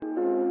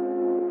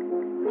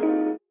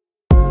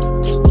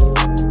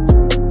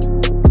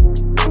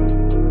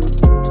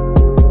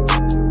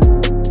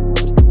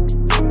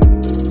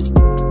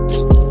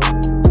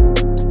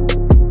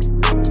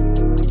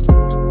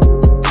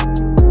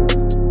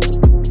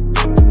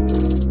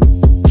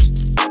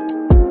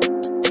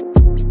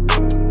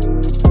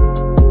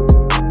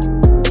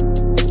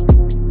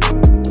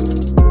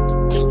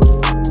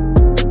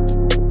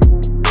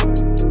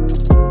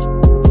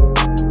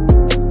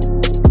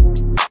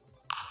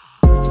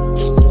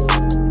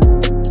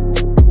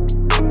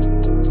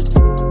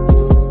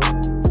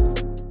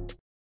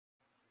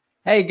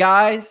Hey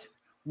guys,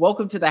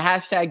 welcome to the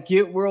hashtag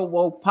Get Real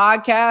Woke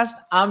podcast.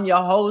 I'm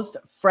your host,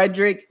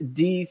 Frederick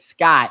D.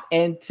 Scott,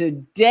 and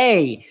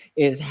today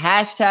is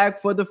hashtag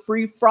for the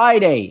Free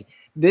Friday.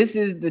 This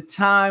is the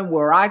time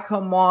where I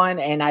come on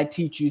and I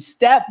teach you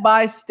step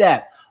by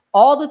step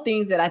all the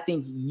things that I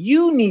think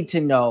you need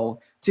to know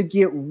to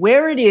get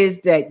where it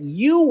is that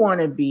you want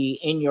to be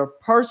in your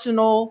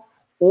personal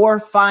or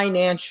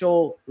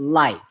financial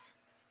life.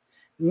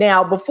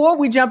 Now, before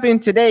we jump in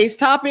today's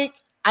topic,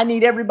 I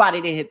need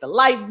everybody to hit the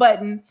like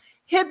button,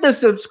 hit the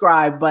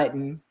subscribe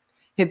button,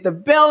 hit the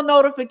bell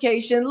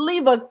notification,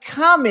 leave a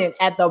comment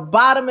at the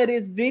bottom of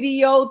this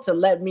video to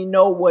let me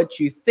know what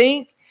you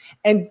think,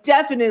 and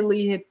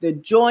definitely hit the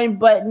join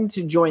button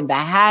to join the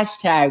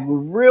hashtag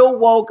Real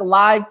Woke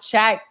Live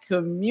Chat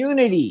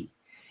community.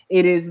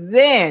 It is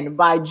then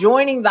by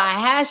joining the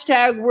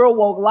hashtag Real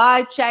Woke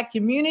Live Chat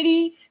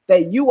community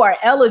that you are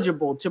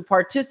eligible to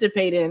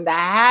participate in the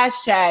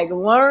hashtag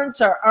Learn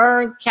to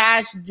Earn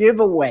Cash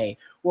giveaway,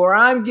 where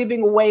I'm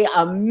giving away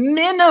a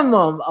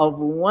minimum of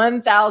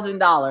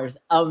 $1,000,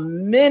 a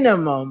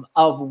minimum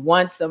of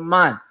once a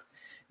month.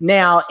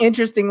 Now,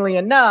 interestingly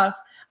enough,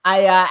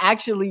 I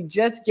actually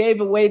just gave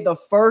away the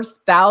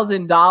first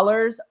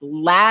 $1,000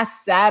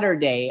 last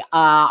Saturday.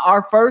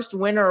 Our first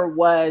winner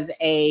was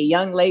a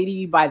young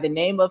lady by the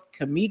name of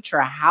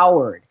Kamitra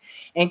Howard.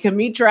 And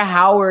Kamitra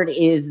Howard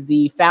is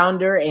the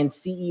founder and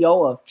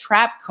CEO of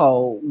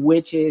Trapco,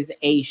 which is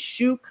a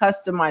shoe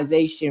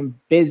customization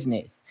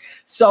business.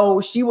 So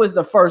she was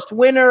the first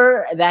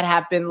winner. That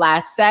happened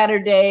last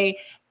Saturday.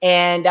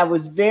 And I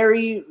was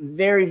very,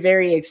 very,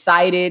 very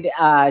excited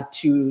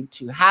to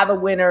have a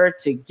winner,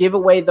 to give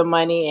away the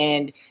money.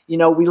 And,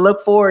 we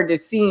look forward to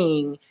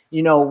seeing,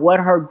 what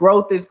her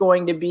growth is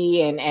going to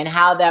be and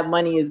how that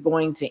money is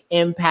going to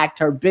impact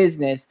her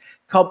business,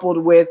 coupled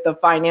with the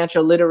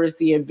financial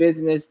literacy and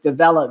business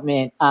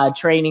development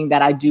training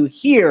that I do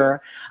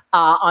here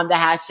on the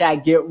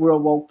hashtag Get Real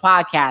Woke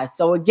podcast.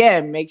 So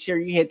again, make sure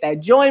you hit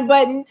that join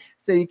button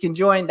so you can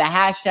join the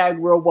hashtag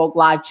Real Woke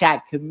Live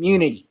Chat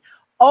community.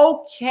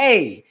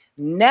 Okay,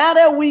 now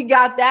that we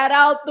got that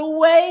out the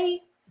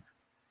way,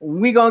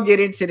 we're going to get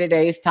into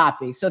today's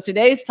topic. So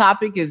today's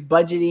topic is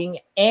budgeting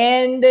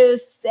and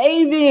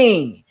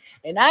saving.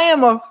 And I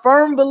am a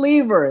firm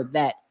believer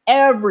that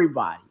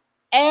everybody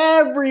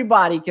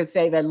can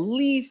save at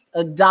least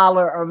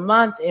 $1 a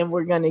month. And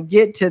we're going to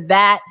get to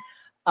that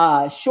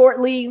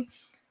shortly.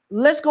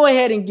 Let's go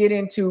ahead and get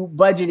into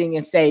budgeting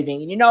and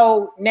saving.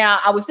 Now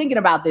I was thinking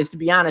about this, to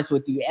be honest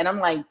with you, and I'm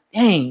like,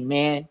 dang,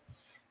 man.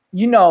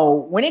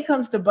 When it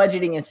comes to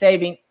budgeting and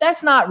saving,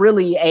 that's not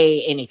really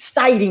an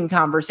exciting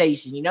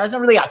conversation. It's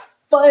not really a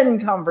fun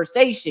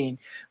conversation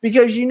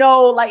because,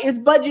 it's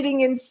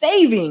budgeting and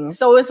saving.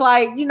 So it's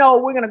like, we're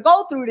going to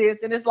go through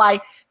this and it's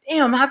like,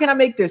 damn, how can I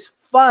make this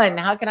fun?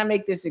 How can I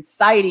make this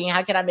exciting?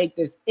 How can I make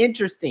this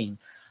interesting?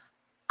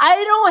 I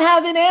don't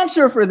have an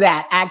answer for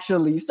that,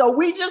 actually. So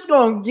we just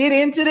going to get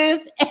into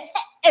this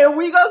and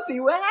we going to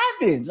see what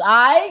happens. All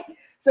right.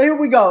 So here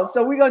we go.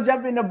 So we're going to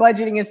jump into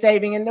budgeting and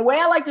saving. And the way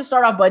I like to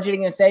start off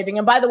budgeting and saving,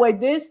 and by the way,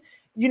 this,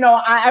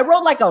 I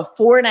wrote like a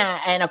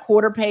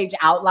 4.25 page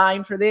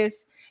outline for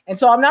this. And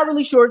so I'm not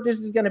really sure if this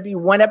is going to be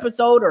one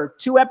episode or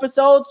 2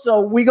 episodes. So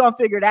we're going to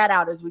figure that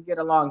out as we get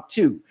along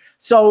too.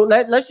 So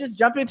let's just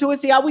jump into it,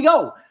 see how we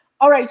go.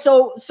 All right.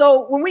 So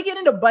when we get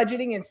into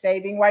budgeting and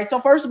saving, right? So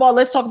first of all,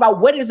 let's talk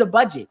about what is a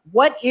budget.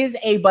 What is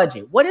a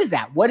budget? What is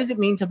that? What does it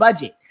mean to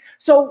budget?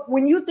 So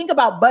when you think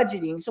about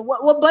budgeting, so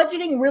what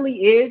budgeting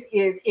really is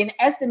an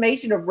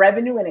estimation of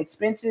revenue and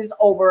expenses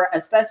over a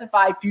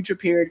specified future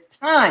period of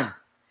time.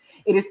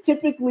 It is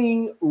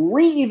typically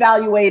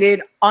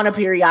reevaluated on a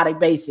periodic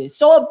basis.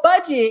 So a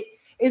budget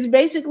is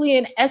basically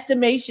an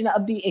estimation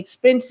of the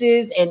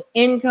expenses and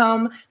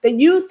income that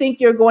you think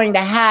you're going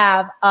to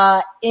have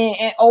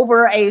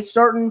over a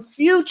certain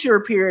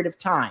future period of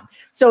time.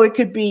 So it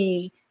could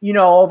be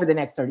over the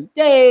next 30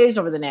 days,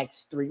 over the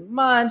next 3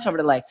 months, over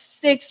the next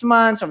 6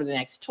 months, over the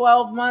next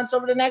 12 months,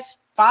 over the next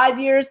 5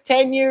 years,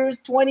 10 years,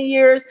 20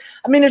 years.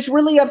 I mean, it's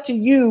really up to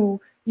you,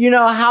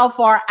 how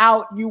far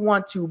out you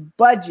want to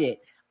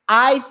budget.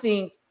 I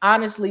think,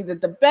 honestly,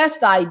 that the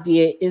best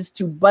idea is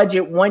to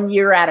budget 1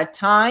 year at a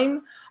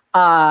time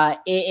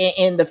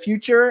in the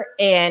future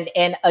and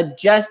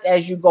adjust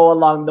as you go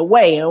along the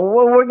way. And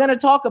we're going to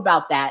talk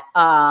about that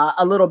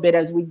a little bit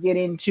as we get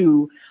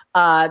into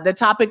the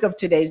topic of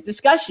today's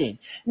discussion.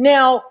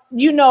 Now,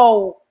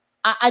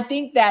 I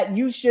think that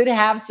you should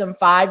have some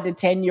 5 to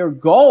 10 year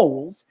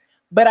goals,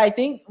 but I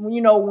think,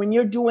 when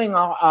you're doing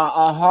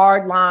a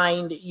hard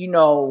lined,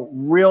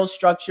 real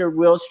structured,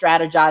 real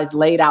strategized,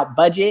 laid out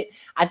budget,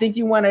 I think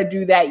you want to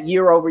do that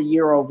year over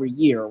year over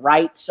year,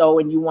 right? So,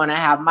 and you want to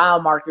have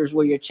mile markers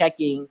where you're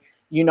checking,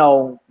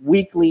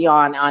 weekly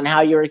on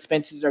how your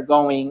expenses are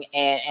going,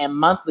 and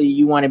monthly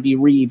you want to be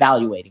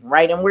reevaluating,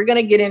 right? And we're going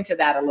to get into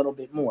that a little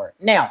bit more.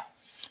 Now,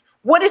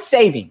 what is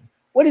saving?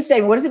 What is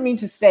saving? What does it mean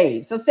to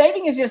save? So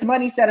saving is just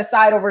money set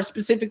aside over a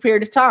specific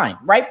period of time,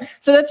 right?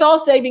 So that's all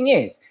saving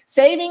is.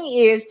 Saving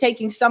is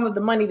taking some of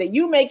the money that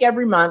you make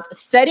every month,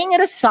 setting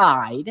it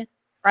aside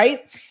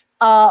right?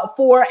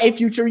 For a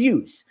future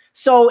use.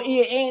 So,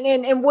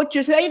 and what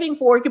you're saving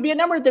for, it could be a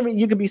number of things.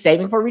 You could be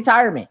saving for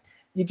retirement.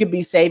 You could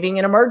be saving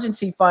an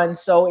emergency fund.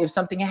 So if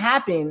something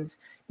happens,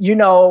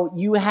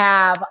 you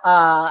have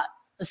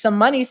some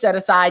money set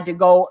aside to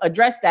go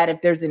address that.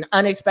 If there's an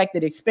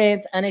unexpected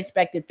expense,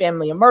 unexpected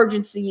family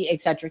emergency, et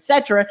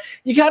cetera,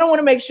 you kind of want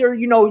to make sure,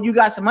 you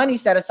got some money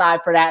set aside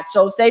for that.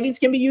 So savings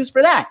can be used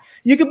for that.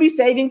 You could be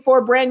saving for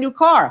a brand new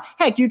car.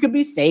 Heck, you could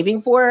be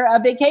saving for a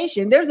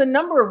vacation. There's a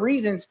number of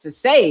reasons to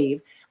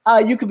save.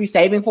 You could be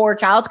saving for a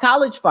child's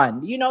college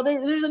fund.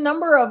 There's a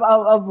number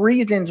of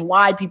reasons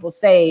why people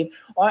save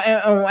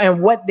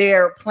and what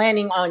they're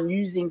planning on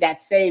using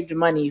that saved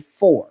money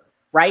for,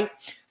 right?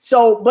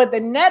 So, but the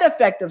net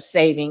effect of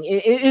saving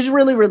is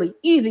really, really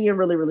easy and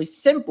really, really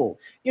simple.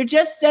 You're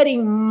just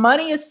setting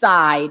money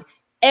aside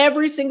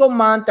every single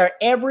month or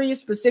every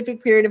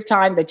specific period of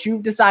time that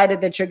you've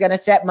decided that you're going to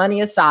set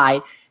money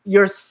aside.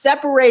 You're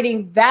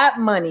separating that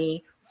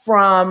money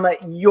from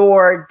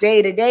your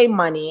day-to-day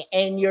money,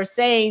 and you're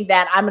saying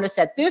that I'm going to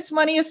set this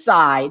money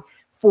aside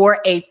for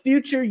a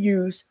future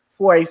use,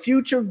 for a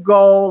future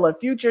goal, a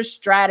future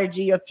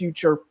strategy, a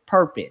future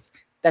purpose.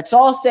 That's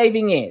all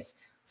saving is.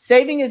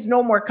 Saving is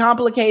no more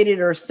complicated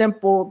or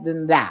simple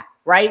than that,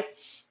 right?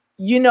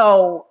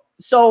 So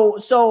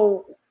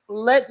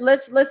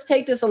let's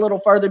take this a little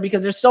further,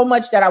 because there's so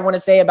much that I want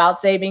to say about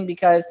saving,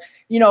 because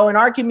in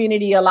our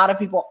community, a lot of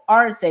people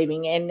aren't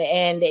saving, and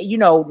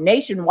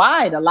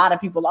nationwide, a lot of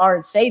people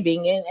aren't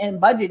saving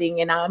and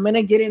budgeting. And I'm going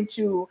to get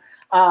into,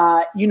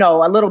 a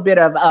little bit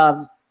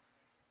of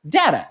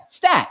data,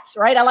 stats,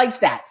 right? I like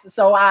stats.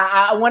 So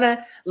I want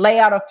to lay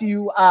out a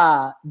few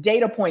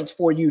data points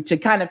for you to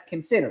kind of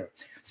consider.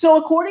 So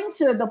according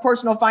to the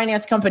personal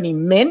finance company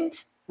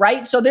Mint,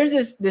 right? So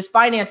there's this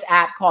finance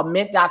app called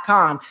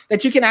mint.com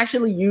that you can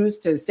actually use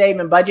to save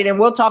and budget. And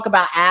we'll talk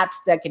about apps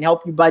that can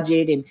help you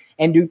budget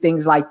and do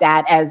things like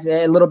that as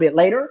a little bit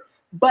later.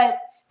 But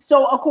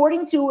so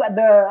according to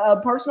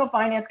the personal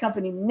finance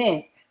company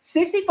Mint,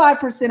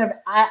 65%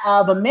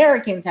 of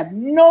Americans have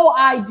no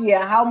idea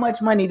how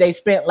much money they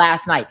spent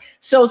last night.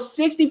 So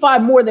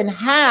 65, more than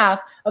half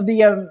of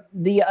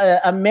the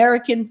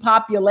American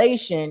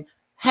population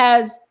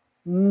has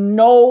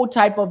no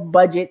type of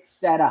budget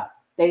set up.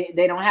 They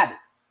don't have it.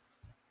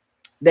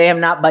 They have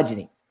not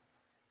budgeting.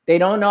 They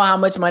don't know how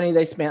much money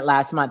they spent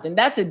last month. And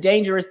that's a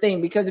dangerous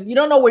thing, because if you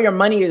don't know where your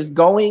money is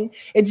going,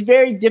 it's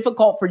very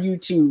difficult for you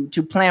to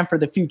plan for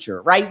the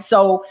future, right?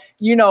 So,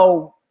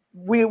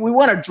 we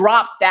want to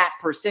drop that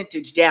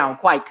percentage down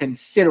quite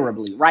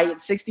considerably, right?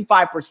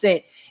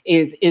 65%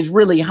 is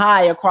really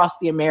high across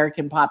the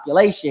American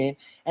population.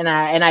 And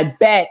I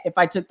bet if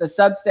I took the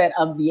subset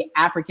of the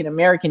African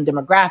American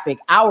demographic,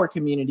 our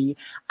community,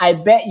 I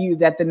bet you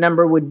that the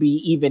number would be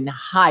even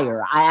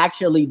higher. I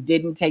actually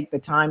didn't take the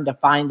time to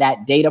find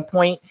that data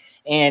point.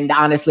 And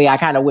honestly, I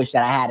kind of wish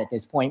that I had at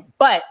this point,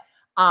 but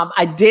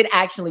I did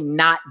actually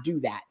not do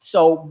that.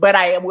 So, but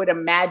I would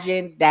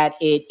imagine that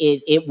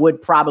it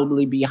would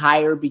probably be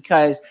higher,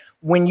 because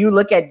when you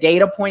look at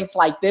data points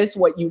like this,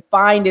 what you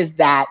find is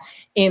that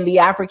in the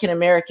African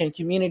American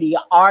community,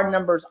 our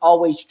numbers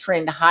always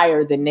trend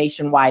higher than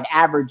nationwide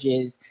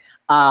averages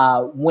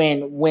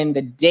when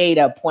the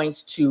data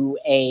points to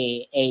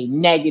a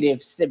negative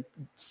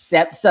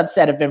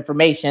subset of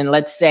information.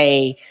 Let's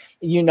say,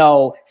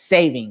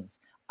 savings,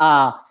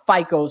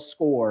 FICO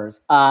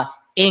scores,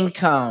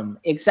 income,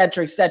 et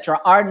cetera,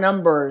 our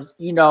numbers,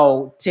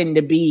 tend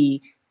to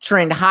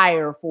trend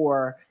higher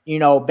for,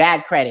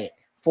 bad credit,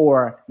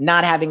 for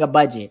not having a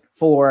budget,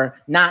 for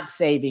not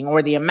saving,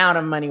 or the amount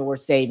of money we're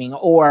saving,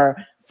 or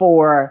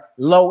for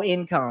low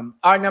income.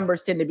 Our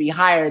numbers tend to be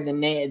higher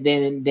than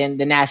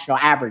the national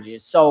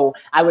averages. So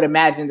I would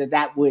imagine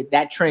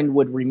that trend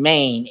would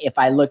remain if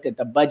I looked at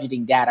the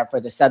budgeting data for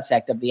the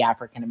subsect of the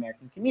African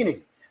American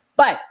community.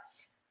 But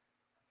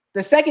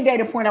the second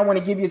data point I want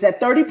to give you is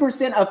that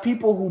 30% of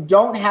people who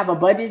don't have a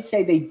budget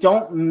say they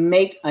don't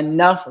make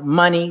enough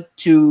money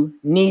to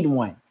need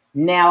one.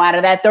 Now, out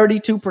of that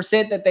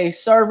 32% that they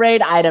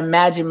surveyed, I'd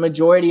imagine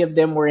majority of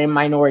them were in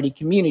minority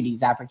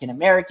communities, African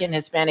American,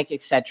 Hispanic,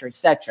 et cetera, et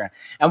cetera.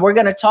 And we're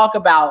going to talk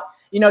about,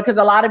 because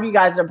a lot of you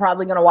guys are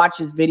probably going to watch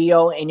this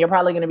video and you're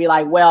probably going to be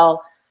like,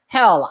 well,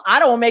 hell, I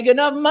don't make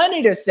enough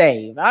money to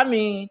save. I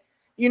mean,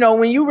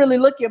 when you really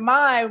look at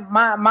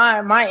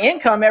my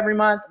income every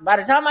month, by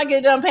the time I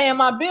get done paying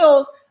my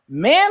bills,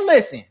 man,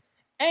 listen,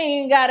 I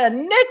ain't got a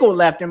nickel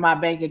left in my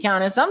bank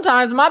account. And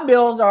sometimes my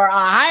bills are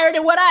higher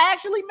than what I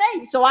actually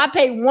make. So I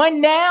pay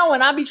one now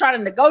and I'll be trying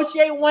to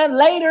negotiate one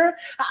later.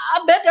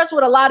 I bet that's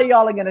what a lot of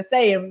y'all are going to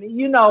say. And,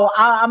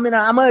 I'm going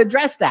to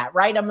address that,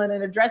 right? I'm going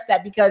to address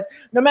that, because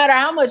no matter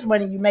how much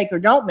money you make or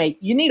don't make,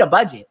 you need a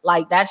budget.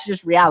 Like, that's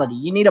just reality.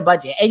 You need a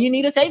budget and you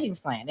need a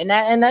savings plan.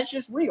 And that's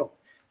just real.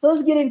 So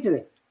let's get into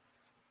this.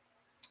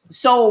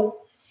 So,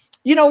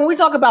 when we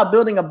talk about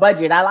building a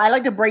budget, I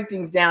like to break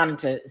things down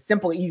into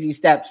simple, easy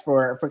steps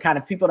for kind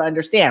of people to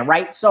understand,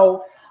 right?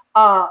 So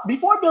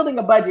before building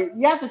a budget,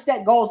 you have to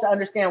set goals to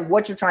understand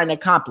what you're trying to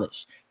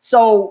accomplish.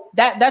 So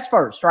that's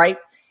first, right?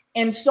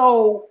 And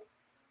so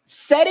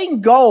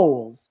setting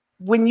goals,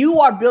 when you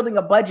are building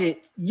a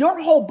budget,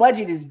 your whole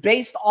budget is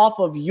based off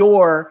of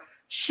your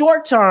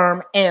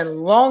short-term and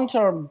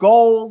long-term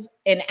goals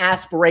and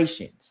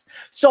aspirations.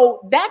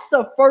 So that's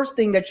the first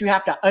thing that you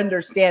have to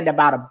understand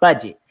about a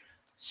budget.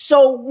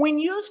 So when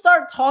you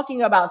start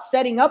talking about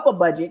setting up a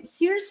budget,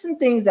 here's some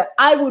things that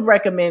I would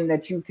recommend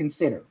that you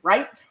consider,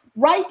 right?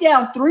 Write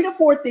down 3 to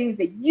 4 things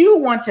that you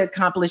want to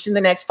accomplish in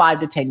the next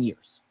 5 to 10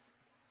 years.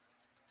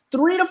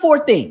 3 to 4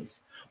 things.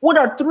 What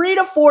are 3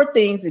 to 4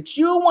 things that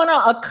you want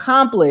to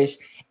accomplish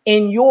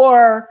in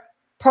your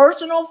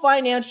personal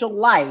financial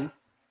life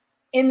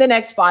in the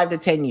next 5 to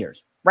 10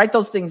 years? Write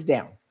those things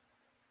down.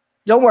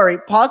 Don't worry.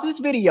 Pause this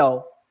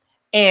video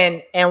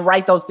and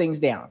write those things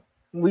down.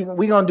 We're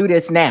going to do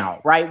this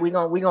now, right? We're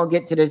going to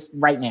get to this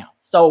right now.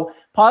 So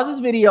pause this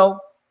video.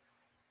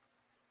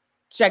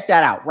 Check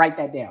that out. Write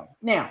that down.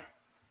 Now,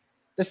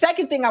 the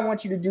second thing I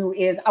want you to do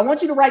is I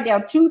want you to write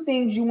down 2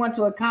 things you want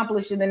to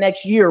accomplish in the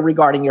next year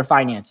regarding your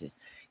finances.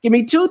 Give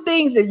me 2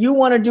 things that you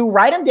want to do.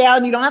 Write them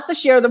down. You don't have to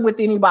share them with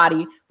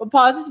anybody, but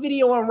pause this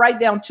video and write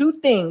down 2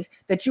 things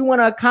that you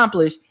want to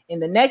accomplish in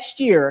the next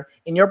year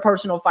in your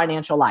personal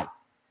financial life.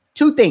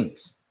 2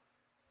 things.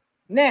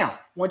 Now,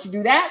 once you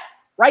do that,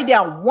 write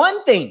down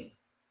 1 thing.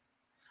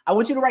 I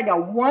want you to write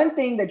down 1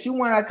 thing that you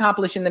want to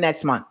accomplish in the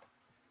next month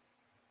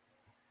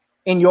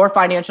in your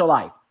financial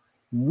life.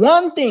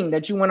 1 thing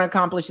that you want to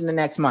accomplish in the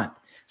next month.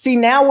 See,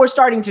 now we're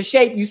starting to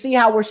shape. You see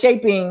how we're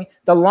shaping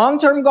the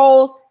long-term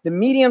goals, the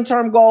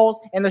medium-term goals,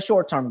 and the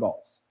short-term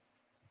goals.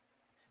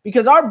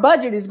 Because our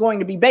budget is going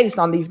to be based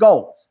on these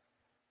goals.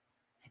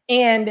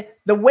 And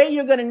the way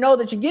you're going to know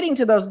that you're getting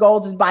to those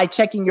goals is by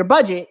checking your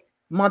budget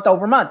month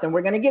over month. And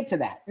we're going to get to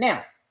that.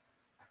 Now,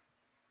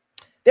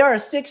 there are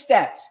 6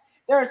 steps.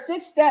 There are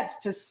 6 steps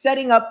to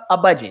setting up a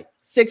budget.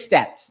 6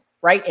 steps,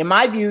 right? In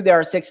my view, there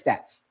are 6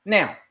 steps.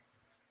 Now,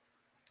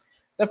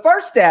 the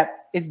first step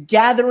is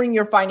gathering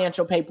your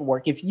financial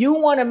paperwork. If you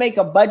want to make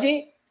a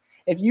budget,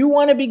 if you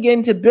want to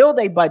begin to build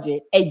a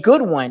budget, a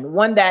good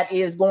one that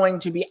is going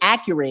to be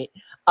accurate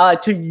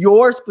to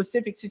your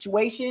specific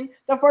situation,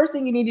 the first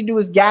thing you need to do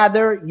is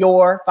gather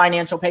your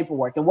financial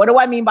paperwork. And what do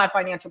I mean by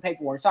financial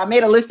paperwork? So I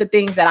made a list of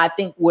things that I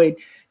think would,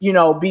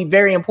 be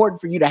very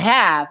important for you to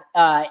have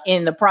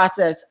in the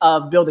process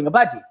of building a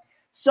budget.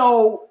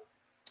 So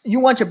you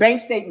want your bank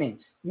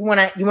statements. You want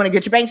to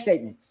get your bank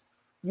statements.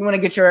 You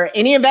want to get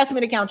any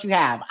investment accounts you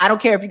have. I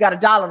don't care if you got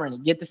 $1 in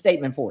it, get the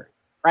statement for it,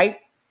 right?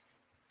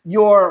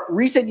 Your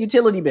recent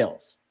utility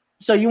bills.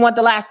 So you want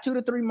the last 2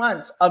 to 3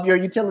 months of your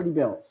utility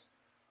bills.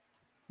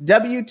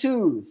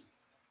 W-2s,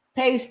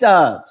 pay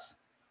stubs,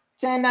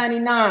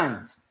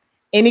 1099s,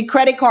 any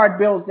credit card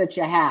bills that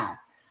you have,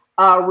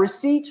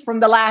 receipts from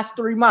the last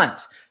 3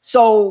 months.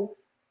 So,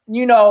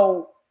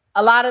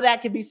 a lot of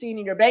that can be seen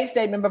in your bank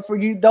statement, but for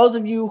you, those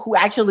of you who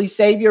actually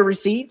save your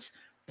receipts,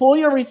 pull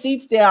your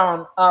receipts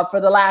down for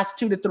the last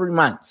 2 to 3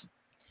 months.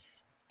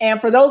 And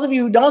for those of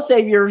you who don't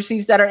save your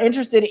receipts that are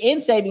interested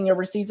in saving your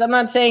receipts, I'm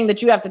not saying that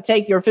you have to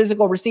take your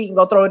physical receipt and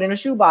go throw it in a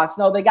shoebox.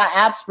 No, they got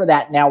apps for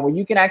that now where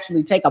you can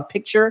actually take a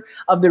picture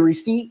of the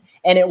receipt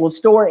and it will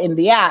store in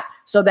the app.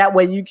 So that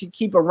way you can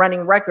keep a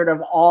running record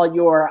of all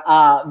your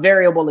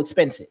variable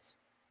expenses.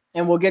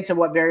 And we'll get to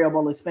what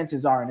variable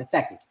expenses are in a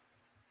second.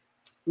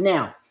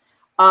 Now,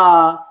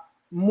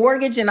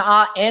 mortgage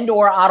and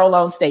or auto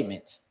loan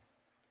statements.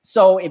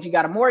 So if you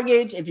got a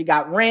mortgage, if you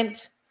got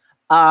rent,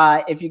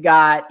 if you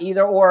got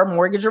either or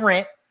mortgage or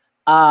rent,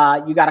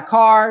 you got a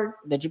car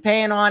that you're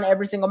paying on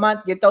every single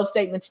month, get those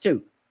statements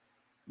too.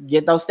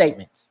 Get those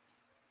statements.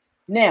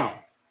 Now,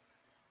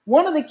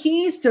 one of the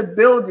keys to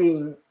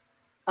building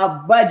a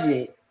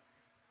budget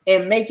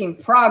and making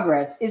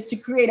progress is to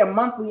create a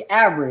monthly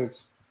average.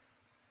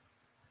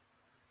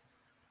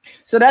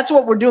 So that's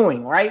what we're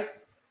doing, right?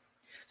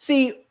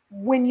 See,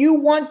 when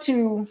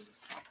you're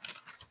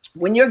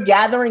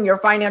gathering your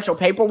financial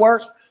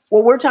paperwork,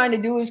 what we're trying to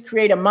do is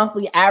create a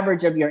monthly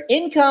average of your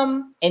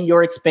income and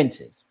your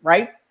expenses,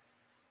 right?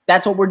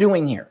 That's what we're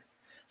doing here.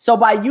 So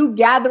by you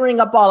gathering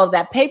up all of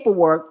that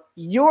paperwork,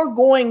 you're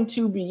going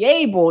to be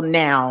able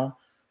now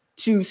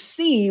to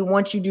see,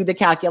 once you do the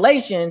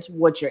calculations,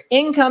 what your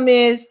income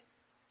is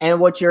and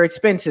what your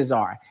expenses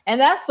are. And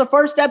that's the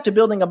first step to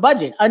building a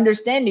budget,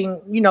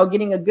 understanding,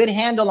 getting a good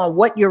handle on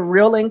what your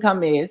real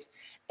income is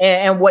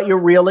and what your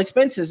real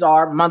expenses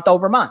are month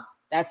over month.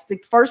 That's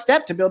the first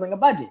step to building a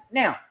budget.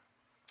 Now,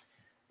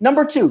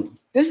 number 2,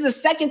 this is the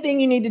second thing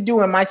you need to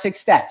do in my 6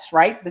 steps,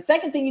 right? The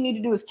second thing you need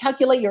to do is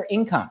calculate your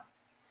income.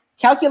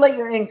 Calculate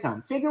your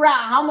income. Figure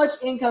out how much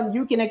income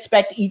you can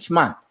expect each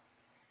month.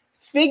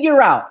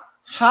 Figure out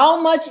how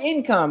much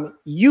income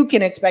you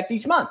can expect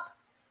each month.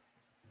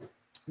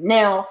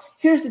 Now,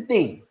 here's the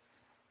thing.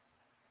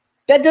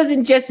 That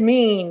doesn't just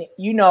mean,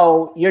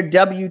 your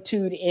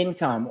W-2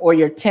 income or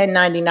your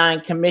 1099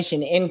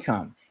 commission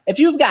income. If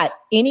you've got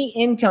any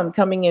income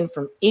coming in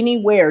from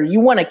anywhere, you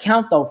want to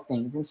count those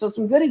things. And so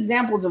some good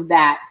examples of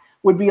that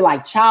would be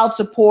like child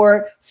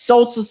support,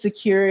 Social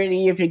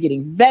Security, if you're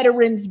getting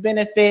veterans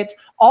benefits,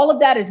 all of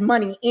that is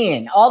money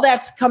in. All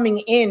that's coming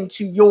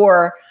into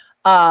your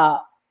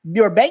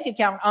your bank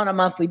account on a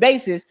monthly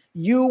basis,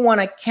 you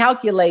want to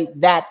calculate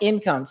that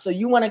income. So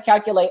you want to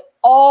calculate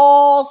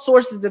all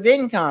sources of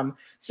income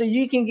so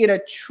you can get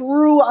a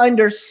true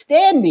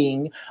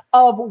understanding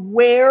of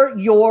where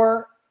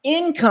your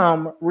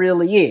income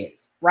really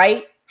is,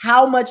 right?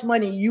 How much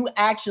money you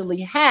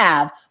actually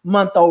have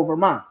month over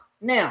month.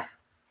 Now,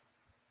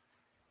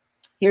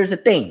 here's the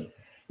thing.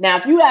 Now,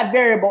 if you have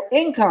variable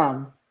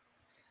income,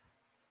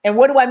 and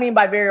what do I mean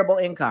by variable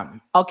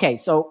income? Okay,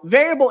 so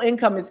variable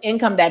income is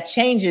income that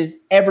changes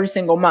every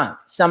single month.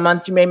 Some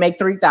months you may make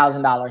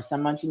 $3,000.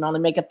 Some months you only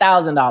make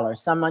 $1,000.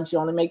 Some months you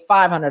only make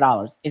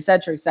 $500, et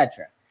cetera, et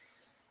cetera.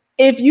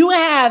 If you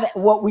have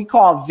what we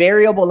call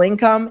variable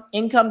income,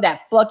 income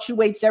that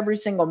fluctuates every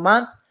single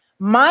month,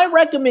 my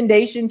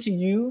recommendation to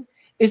you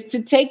is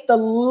to take the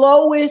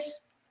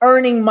lowest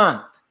earning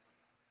month.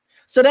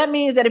 So that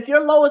means that if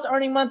your lowest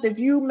earning month, if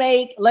you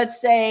make,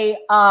 let's say,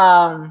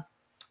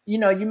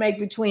 you make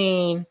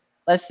between,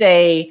 let's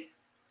say,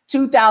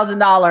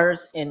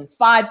 $2,000 and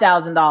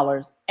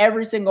 $5,000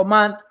 every single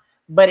month,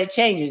 but it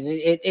changes.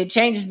 It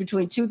changes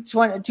between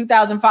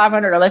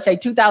 $2,500 or let's say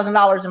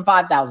 $2,000 and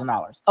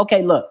 $5,000.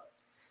 Okay, look,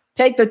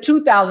 take the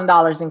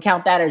 $2,000 and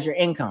count that as your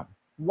income.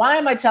 Why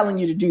am I telling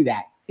you to do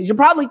that? Because you're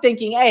probably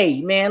thinking,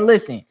 hey, man,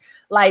 listen,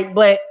 but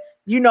I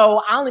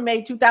only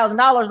made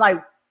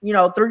 $2,000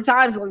 3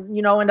 times, in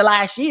the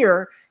last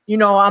year.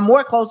 I'm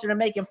more closer to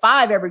making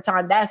 5 every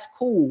time. That's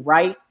cool,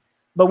 right?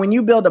 But when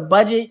you build a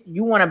budget,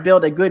 you want to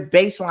build a good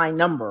baseline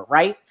number,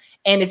 right?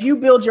 And if you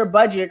build your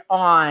budget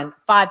on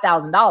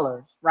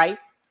 $5,000, right?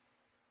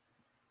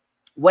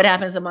 What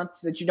happens a month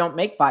that you don't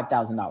make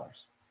 $5,000?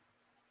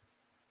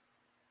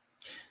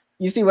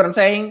 You see what I'm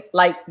saying?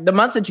 Like the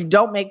months that you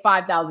don't make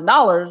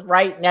 $5,000,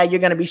 right? Now you're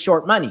going to be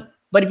short money.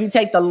 But if you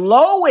take the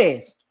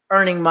lowest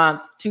earning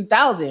month,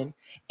 $2,000,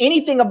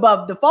 anything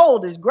above the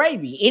fold is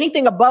gravy.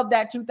 Anything above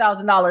that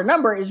 $2,000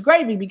 number is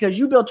gravy because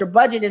you built your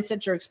budget and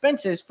set your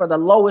expenses for the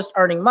lowest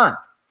earning month.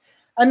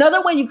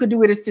 Another way you could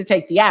do it is to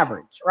take the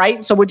average,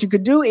 right? So what you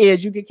could do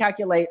is you could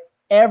calculate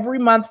every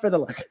month for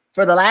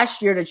the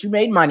last year that you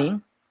made money,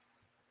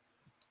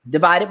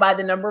 divided by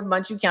the number of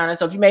months you counted.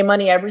 So if you made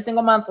money every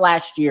single month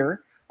last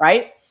year,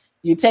 right?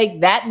 You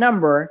take that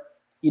number,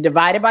 you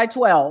divide it by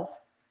 12,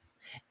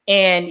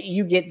 and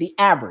you get the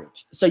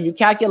average. So you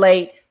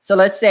calculate. So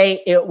let's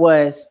say it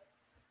was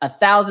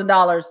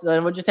 $1,000.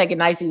 Then we'll just take a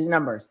nice easy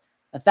numbers.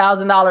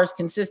 $1,000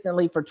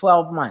 consistently for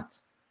 12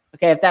 months.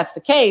 Okay, if that's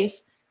the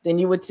case, then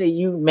you would say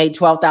you made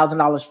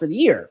 $12,000 for the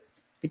year.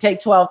 If you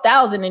take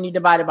 12,000 and you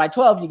divide it by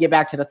 12, you get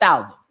back to the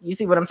 1,000. You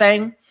see what I'm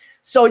saying?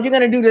 So you're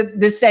going to do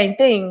the same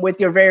thing with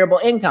your variable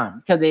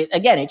income because it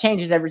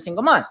changes every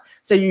single month.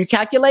 So you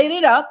calculate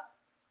it up,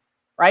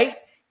 right?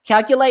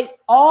 Calculate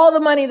all the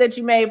money that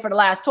you made for the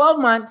last 12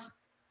 months,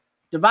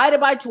 divide it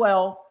by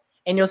 12,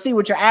 and you'll see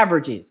what your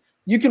average is.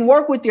 You can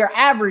work with your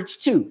average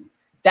too.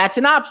 That's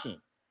an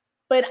option.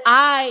 But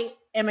I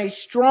am a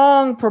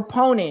strong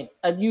proponent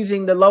of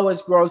using the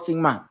lowest grossing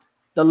month,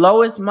 the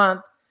lowest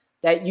month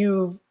that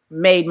you've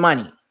made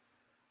money,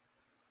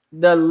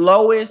 the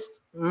lowest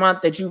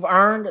month that you've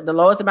earned, the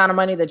lowest amount of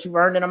money that you've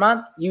earned in a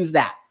month. Use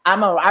that.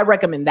 I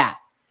recommend that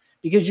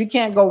because you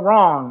can't go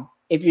wrong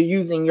if you're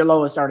using your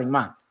lowest earning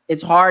month.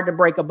 It's hard to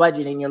break a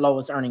budget in your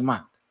lowest earning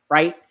month,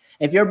 right?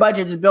 If your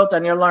budget is built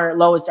on your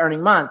lowest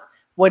earning month,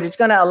 what it's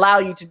going to allow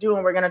you to do,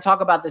 and we're going to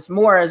talk about this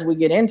more as we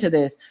get into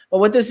this, but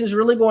what this is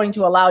really going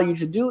to allow you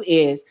to do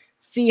is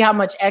see how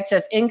much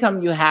excess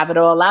income you have.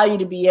 It'll allow you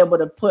to be able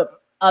to put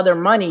other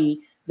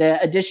money,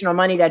 the additional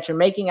money that you're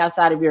making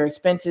outside of your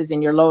expenses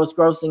in your lowest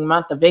grossing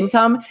month of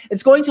income.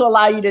 It's going to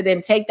allow you to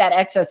then take that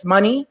excess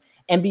money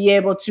and be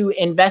able to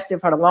invest it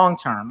for the long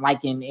term,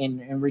 like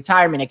in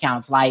retirement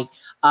accounts, like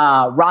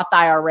Roth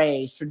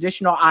IRAs,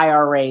 traditional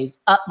IRAs,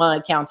 UPMA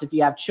accounts if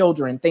you have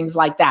children, things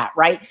like that,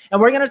 right?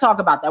 And we're going to talk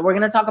about that. We're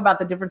going to talk about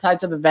the different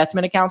types of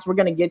investment accounts. We're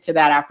going to get to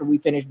that after we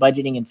finish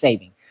budgeting and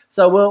saving.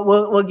 So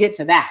we'll get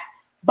to that.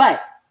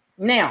 But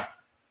now,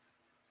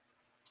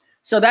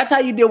 so that's how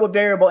you deal with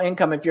variable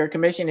income if you're a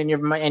commission and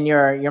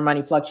your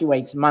money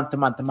fluctuates month to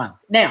month to month.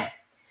 Now,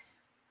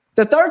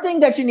 the third thing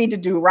that you need to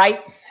do, right?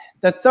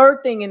 The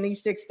third thing in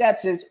these 6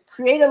 steps is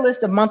create a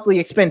list of monthly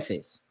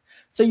expenses.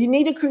 So you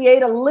need to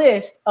create a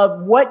list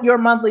of what your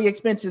monthly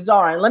expenses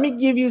are. And let me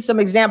give you some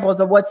examples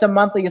of what some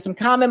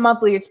common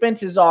monthly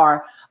expenses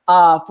are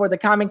for the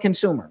common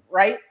consumer,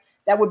 right?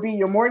 That would be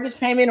your mortgage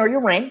payment or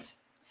your rent.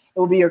 It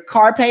would be your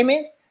car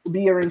payments. It would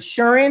be your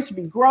insurance. It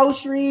would be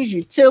groceries,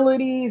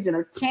 utilities,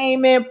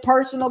 entertainment,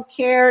 personal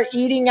care,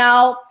 eating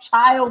out,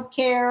 child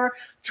care,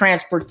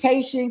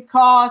 transportation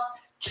costs,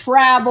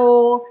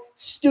 travel,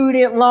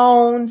 student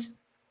loans.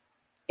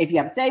 If you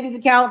have a savings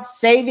account,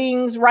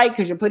 savings, right?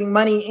 Because you're putting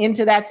money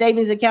into that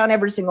savings account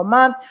every single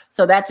month.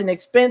 So that's an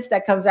expense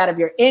that comes out of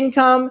your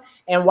income.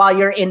 And while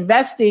you're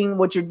investing,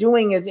 what you're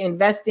doing is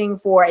investing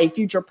for a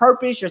future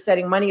purpose. You're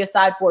setting money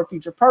aside for a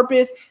future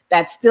purpose.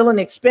 That's still an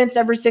expense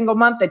every single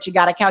month that you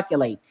got to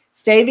calculate.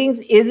 Savings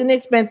is an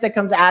expense that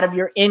comes out of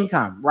your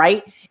income,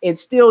 right?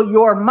 It's still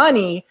your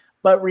money.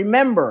 But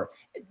remember,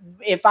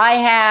 if I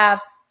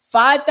have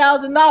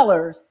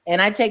 $5,000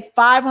 and I take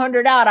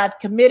 $500 out, I've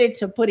committed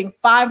to putting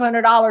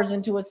 $500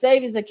 into a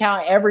savings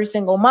account every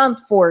single month,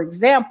 for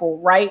example,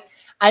 right?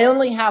 I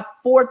only have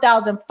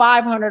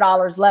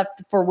 $4,500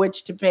 left for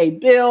which to pay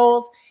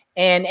bills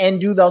and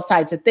do those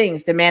types of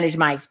things to manage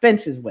my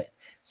expenses with.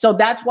 So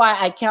that's why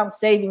I count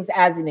savings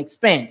as an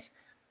expense.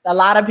 A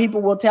lot of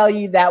people will tell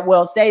you that,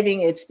 well,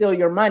 saving is still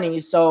your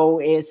money.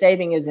 So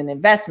saving is an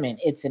investment.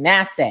 It's an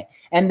asset.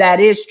 And that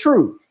is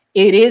true.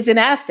 It is an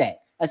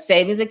asset. A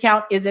savings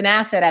account is an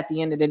asset at the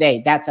end of the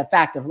day. That's a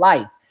fact of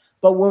life.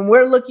 But when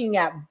we're looking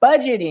at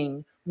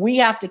budgeting, we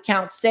have to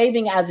count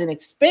saving as an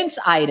expense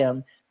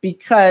item,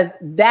 because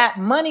that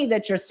money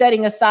that you're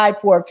setting aside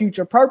for a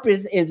future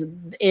purpose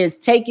is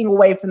taking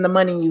away from the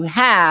money you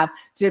have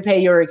to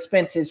pay your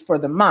expenses for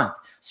the month.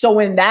 So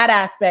in that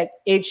aspect,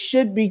 it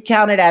should be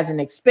counted as an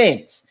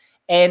expense.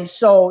 And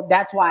so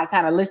that's why I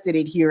kind of listed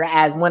it here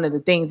as one of the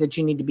things that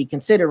you need to be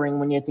considering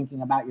when you're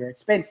thinking about your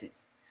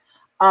expenses.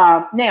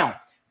 Now,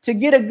 to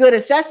get a good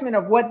assessment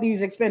of what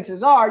these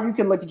expenses are, you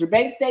can look at your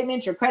bank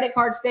statements, your credit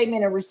card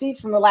statement, and receipts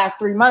from the last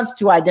 3 months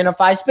to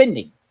identify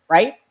spending,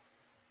 right?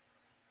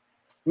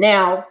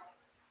 Now,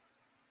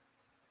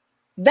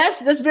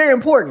 that's very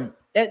important.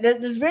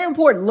 That's very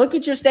important. Look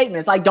at your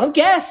statements. Like, don't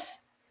guess.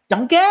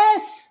 Don't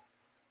guess.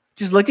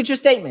 Just look at your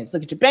statements.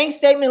 Look at your bank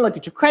statement. Look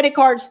at your credit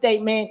card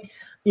statement.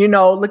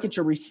 Look at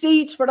your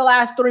receipts for the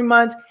last 3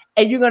 months,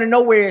 and you're going to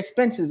know where your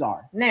expenses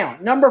are. Now,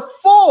 number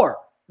four,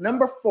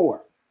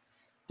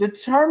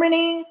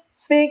 determining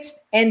fixed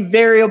and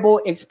variable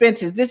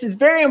expenses. This is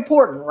very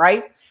important,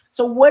 right?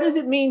 So what does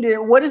it mean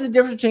what is the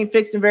difference between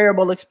fixed and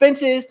variable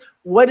expenses?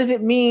 What does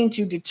it mean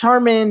to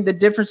determine the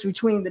difference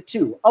between the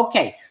two?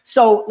 Okay,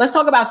 so let's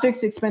talk about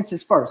fixed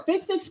expenses first.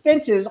 Fixed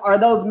expenses are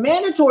those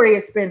mandatory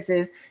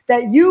expenses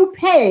that you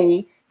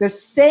pay the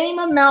same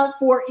amount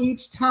for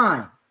each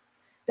time.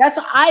 That's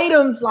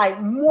items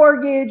like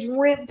mortgage,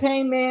 rent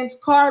payments,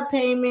 car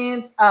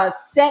payments,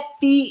 set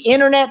fee,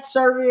 internet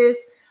service,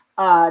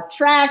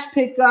 trash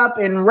pickup,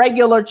 and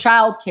regular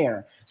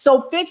childcare.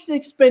 So fixed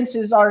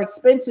expenses are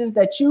expenses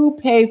that you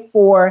pay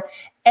for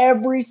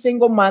every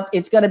single month.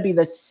 It's going to be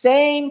the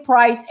same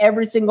price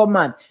every single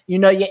month.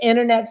 Your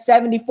internet,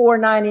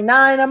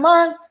 $74.99 a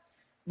month.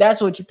 That's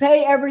what you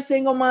pay every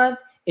single month.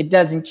 It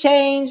doesn't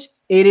change.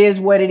 It is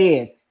what it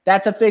is.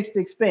 That's a fixed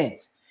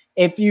expense.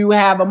 If you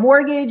have a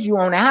mortgage, you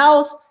own a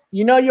house,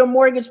 your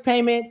mortgage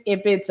payment,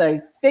 if it's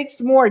a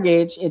fixed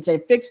mortgage, it's a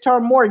fixed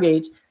term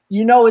mortgage,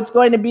 it's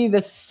going to be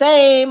the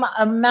same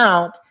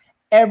amount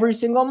every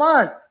single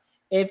month.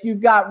 If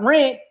you've got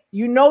rent,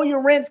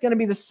 your rent's going to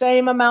be the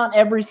same amount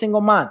every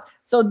single month.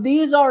 So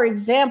these are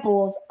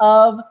examples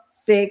of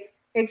fixed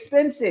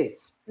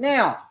expenses.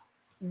 Now,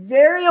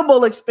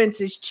 variable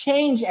expenses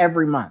change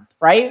every month,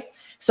 right?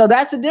 So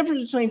that's the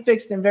difference between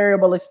fixed and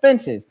variable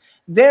expenses.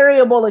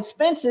 Variable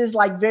expenses,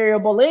 like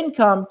variable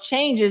income,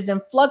 changes and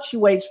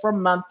fluctuates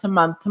from month to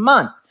month to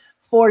month.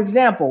 For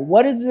example,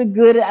 what is a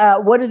good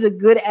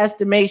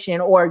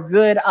estimation or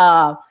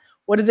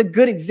what is a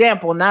good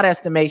example, not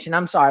estimation,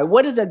 I'm sorry.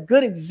 What is a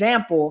good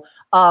example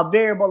of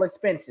variable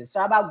expenses? So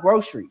how about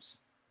groceries?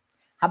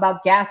 How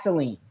about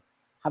gasoline?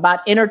 How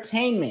about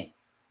entertainment,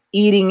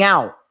 eating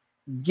out,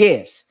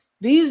 gifts?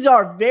 These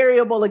are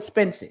variable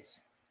expenses,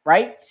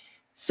 right?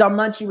 Some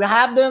months you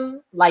have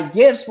them, like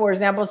gifts, for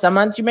example. Some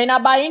months you may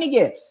not buy any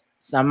gifts.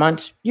 Some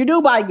months you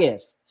do buy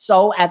gifts.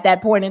 So at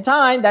that point in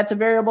time, that's a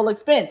variable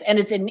expense. And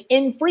it's an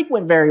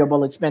infrequent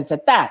variable expense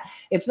at that.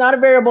 It's not a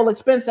variable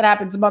expense that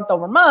happens month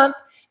over month.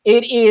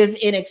 It is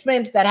an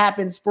expense that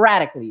happens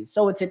sporadically.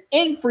 So it's an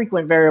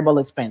infrequent variable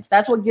expense.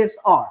 That's what gifts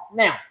are.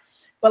 Now,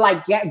 but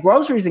like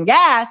groceries and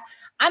gas,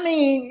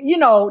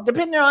 depending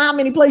on how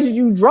many places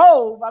you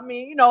drove,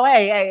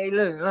 hey,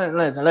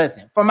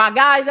 listen. For my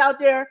guys out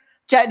there,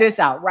 check this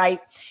out, right?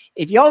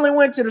 If you only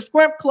went to the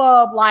Scrimp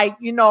Club,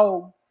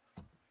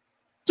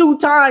 2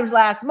 times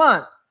last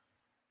month,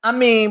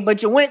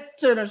 but you went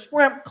to the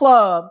Scrimp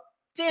Club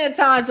 10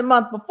 times a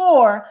month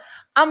before,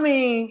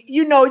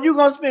 you're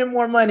going to spend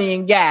more money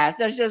in gas.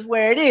 That's just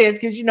where it is,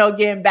 because,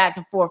 getting back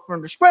and forth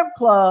from the Scrimp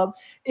Club,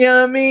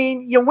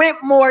 you went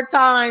more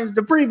times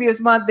the previous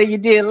month than you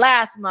did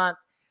last month.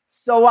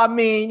 So,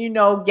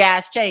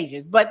 gas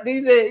changes. But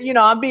these are,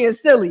 I'm being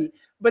silly.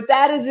 But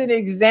that is an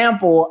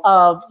example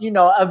of,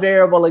 a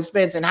variable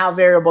expense and how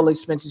variable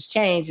expenses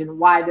change and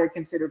why they're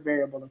considered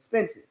variable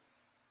expenses.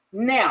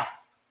 Now,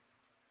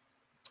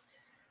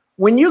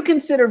 when you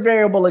consider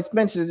variable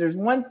expenses, there's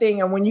one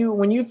thing, and when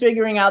you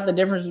figuring out the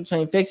difference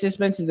between fixed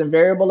expenses and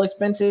variable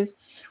expenses,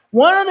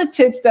 one of the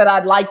tips that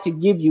I'd like to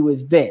give you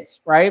is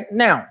this, right?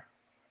 Now,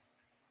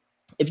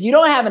 if you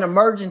don't have an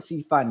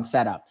emergency fund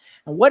set up,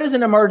 and what is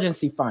an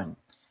emergency fund?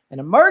 An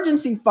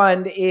emergency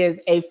fund is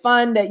a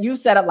fund that you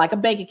set up like a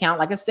bank account,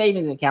 like a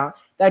savings account,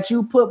 that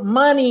you put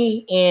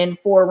money in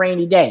for a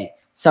rainy day.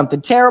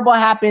 Something terrible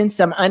happens,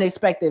 some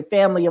unexpected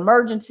family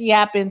emergency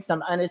happens,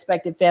 some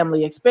unexpected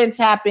family expense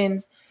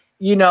happens.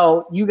 you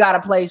know, you got a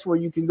place where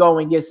you can go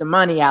and get some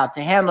money out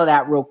to handle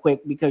that real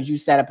quick because you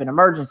set up an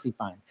emergency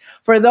fund.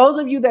 For those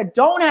of you that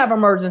don't have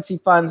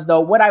emergency funds, though,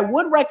 what I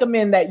would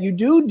recommend that you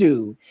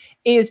do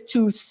is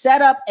to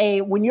set up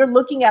when you're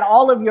looking at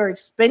all of your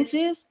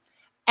expenses,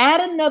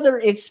 add another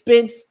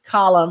expense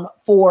column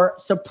for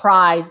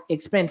surprise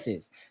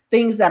expenses,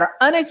 things that are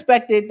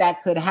unexpected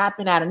that could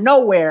happen out of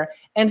nowhere,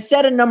 and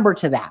set a number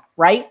to that,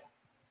 right?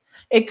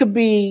 It could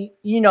be,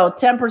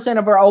 10%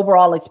 of our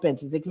overall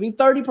expenses. It could be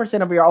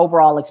 30% of your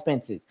overall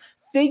expenses.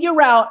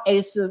 Figure out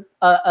a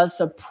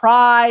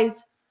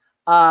surprise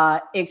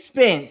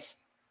expense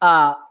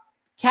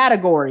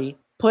category.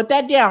 Put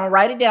that down,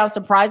 write it down,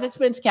 surprise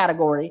expense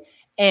category,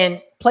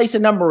 and place a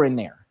number in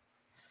there.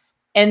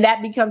 And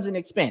that becomes an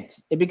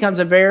expense. It becomes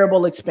a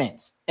variable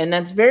expense. And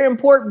that's very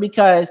important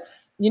because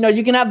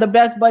you can have the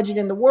best budget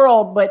in the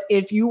world, but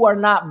if you are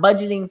not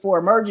budgeting for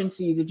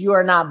emergencies, if you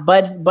are not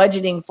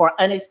budgeting for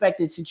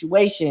unexpected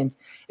situations,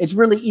 it's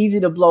really easy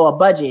to blow a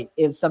budget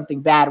if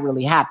something bad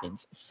really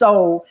happens.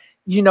 So,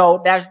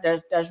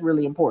 that's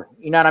really important.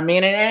 You know what I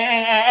mean? And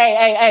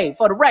hey,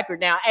 for the record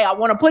now, I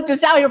want to put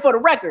this out here for the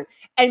record.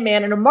 Hey,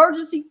 man, an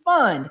emergency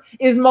fund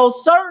is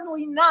most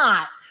certainly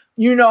not,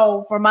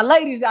 for my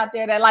ladies out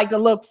there that like to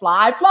look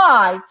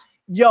fly.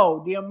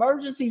 The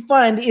emergency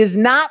fund is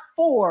not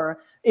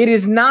it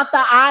is not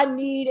the I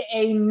need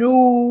a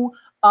new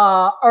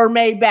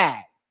Hermes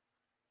bag.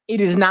 It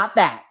is not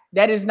that.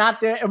 That is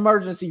not the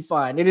emergency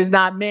fund. It is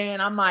not,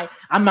 man, I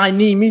might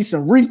need me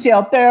some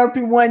retail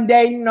therapy one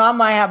day. I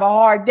might have a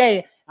hard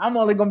day. I'm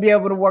only going to be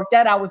able to work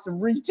that out with some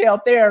retail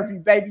therapy,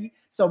 baby.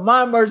 So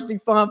my emergency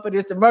fund for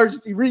this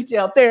emergency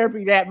retail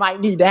therapy that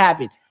might need to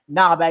happen.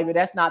 Nah, baby,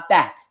 that's not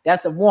that.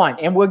 That's a one.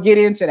 And we'll get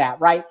into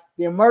that, right?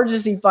 The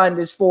emergency fund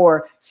is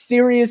for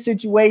serious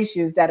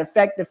situations that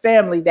affect the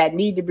family that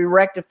need to be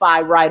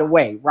rectified right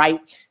away, right?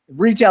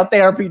 Retail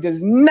therapy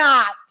does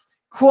not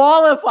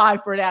qualify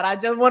for that. I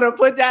just want to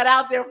put that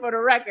out there for the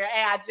record.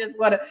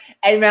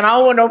 Hey, man, I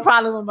don't want no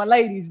problem with my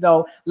ladies,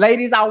 though.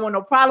 Ladies, I don't want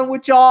no problem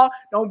with y'all.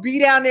 Don't be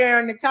down there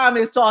in the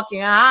comments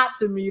talking hot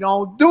to me.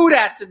 Don't do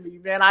that to me,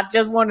 man.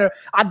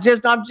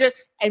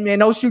 Hey, man,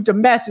 don't shoot the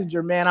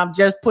messenger, man. I'm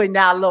just putting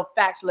out a little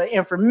factual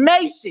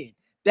information.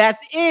 That's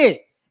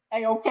it.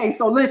 Hey, okay,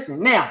 so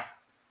listen now.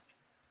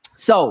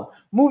 So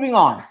moving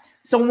on.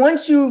 So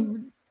once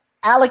you've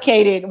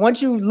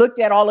looked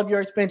at all of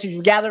your expenses,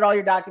 you gathered all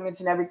your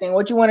documents and everything,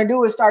 what you want to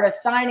do is start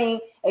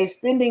assigning a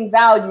spending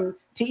value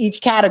to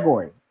each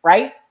category,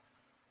 right?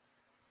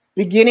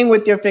 Beginning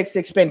with your fixed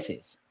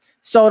expenses.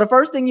 So the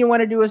first thing you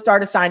want to do is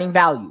start assigning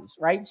values,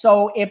 right?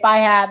 So if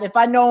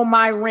I know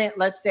my rent,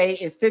 let's say,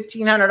 is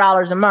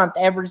 $1,500 a month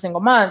every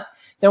single month,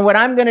 then what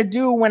I'm going to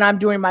do when I'm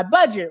doing my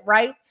budget,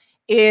 right,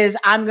 is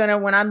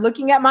when I'm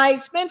looking at my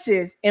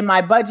expenses in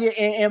my budget,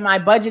 in my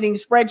budgeting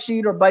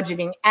spreadsheet or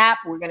budgeting app,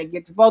 we're going to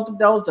get to both of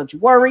those. Don't you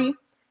worry.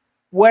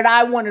 What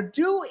I want to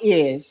do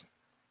is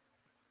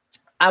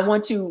I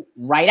want to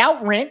write out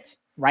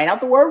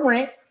the word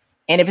rent.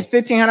 And if it's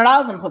 $1,500,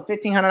 I'm going to put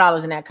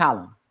 $1,500 in that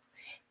column.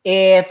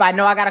 If I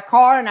know I got a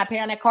car and I pay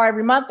on that car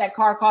every month, that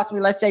car costs me,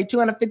 let's say,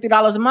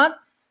 $250 a month,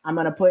 I'm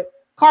going to put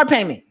car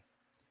payment,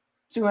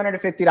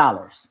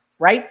 $250,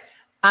 right?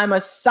 I'm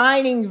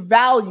assigning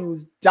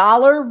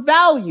dollar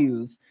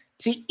values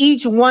to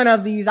each one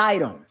of these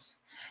items.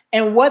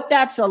 And what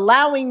that's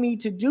allowing me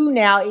to do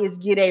now is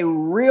get a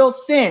real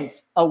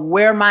sense of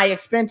where my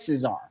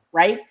expenses are,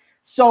 right?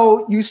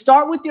 So you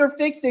start with your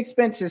fixed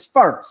expenses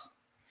first,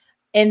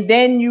 and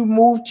then you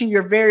move to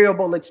your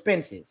variable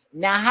expenses.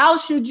 Now, how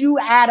should you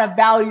add a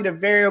value to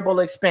variable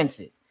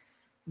expenses?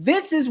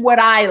 This is what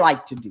I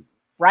like to do,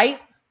 right?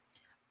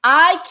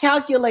 I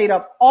calculate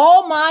up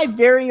all my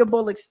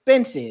variable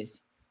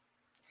expenses,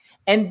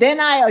 and then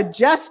I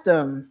adjust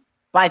them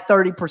by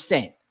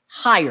 30%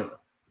 higher.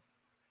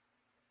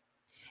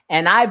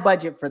 And I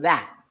budget for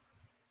that.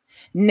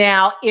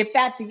 Now, if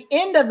at the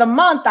end of the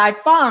month I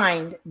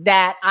find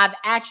that I've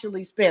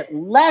actually spent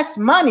less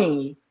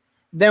money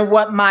than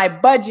what my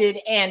budget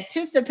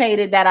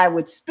anticipated that I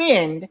would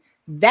spend,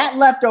 that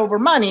leftover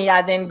money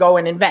I then go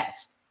and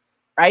invest,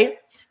 right?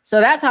 So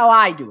that's how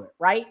I do it,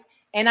 right?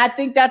 And I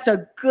think that's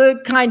a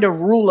good kind of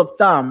rule of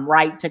thumb,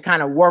 right, to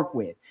kind of work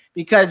with.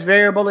 Because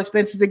variable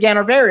expenses, again,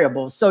 are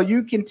variable. So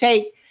you can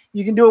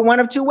do it one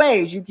of two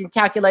ways. You can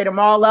calculate them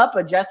all up,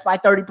 adjust by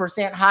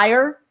 30%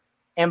 higher,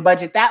 and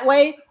budget that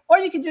way. Or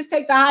you can just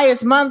take the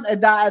highest month,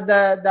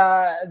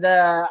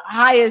 the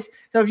highest.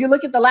 So if you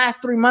look at the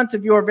last 3 months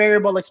of your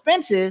variable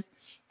expenses,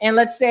 and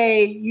let's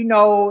say,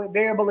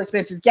 variable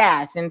expenses,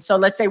 gas. And so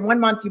let's say 1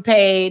 month you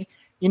paid,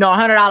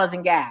 $100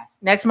 in gas.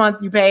 Next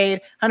month you paid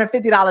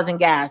 $150 in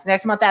gas.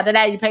 Next month after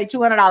that, you paid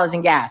 $200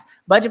 in gas.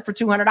 Budget for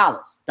 $200.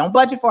 Don't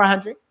budget for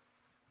 $100.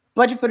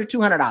 Budget for the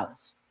 $200,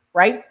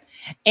 right?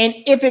 And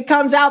if it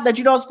comes out that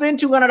you don't spend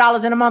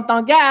 $200 in a month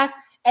on gas,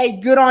 hey,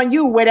 good on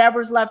you.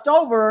 Whatever's left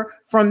over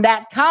from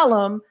that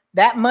column,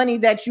 that money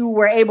that you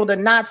were able to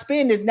not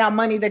spend is now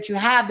money that you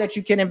have that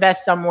you can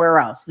invest somewhere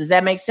else. Does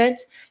that make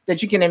sense?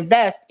 That you can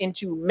invest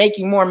into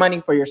making more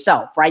money for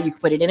yourself, right? You can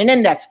put it in an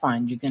index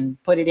fund. You can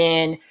put it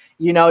in,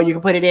 You know, you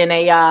can put it in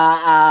an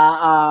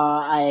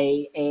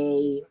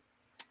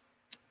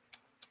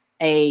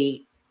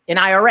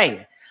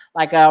IRA,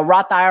 like a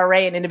Roth IRA,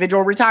 an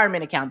individual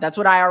retirement account. That's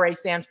what IRA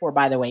stands for,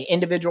 by the way,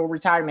 individual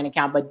retirement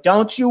account. But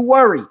don't you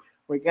worry.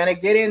 We're going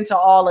to get into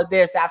all of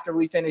this after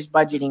we finish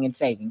budgeting and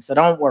saving. So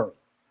don't worry.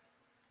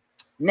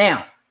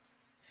 Now,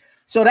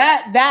 so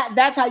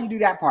that's how you do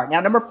that part. Now,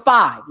 number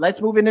 5,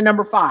 let's move into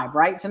number 5,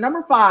 right? So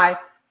number 5,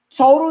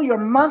 total your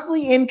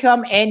monthly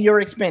income and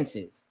your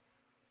expenses.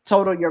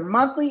 Total your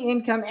monthly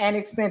income and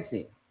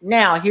expenses.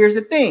 Now, here's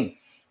the thing.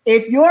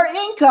 If your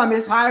income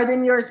is higher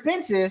than your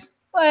expenses,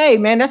 well, hey,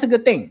 man, that's a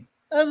good thing.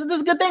 That's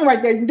a good thing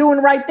right there. You're doing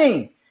the right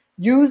thing.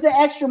 Use the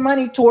extra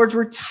money towards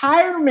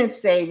retirement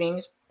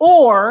savings,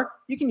 or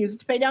you can use it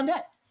to pay down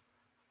debt,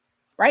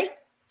 right?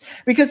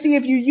 Because see,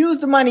 if you use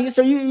the money,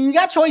 so you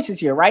got choices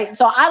here, right?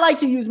 So I like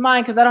to use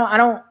mine because I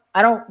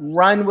don't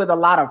run with a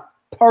lot of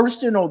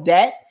personal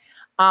debt.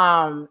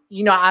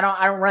 You know, I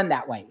don't run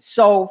that way.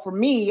 So for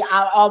me,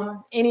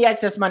 any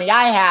excess money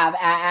I have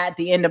at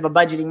the end of a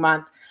budgeting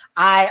month,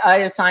 I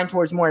assign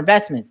towards more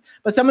investments.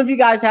 But some of you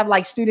guys have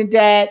like student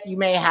debt. You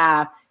may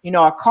have, you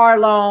know, a car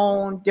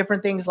loan,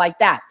 different things like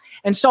that.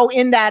 And so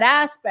in that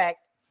aspect,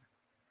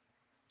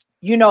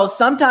 you know,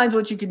 sometimes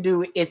what you can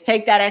do is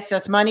take that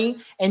excess money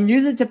and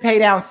use it to pay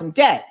down some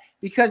debt,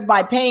 because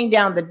by paying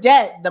down the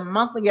debt, the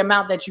monthly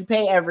amount that you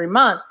pay every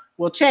month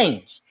will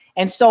change.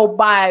 And so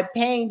by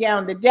paying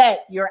down the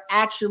debt, you're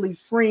actually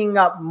freeing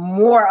up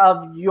more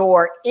of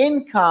your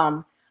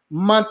income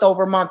month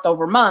over month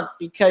over month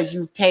because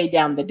you've paid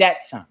down the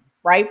debt sum,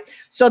 right?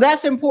 So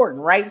that's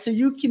important, right? So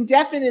you can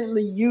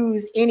definitely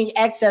use any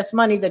excess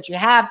money that you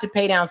have to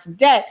pay down some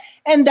debt,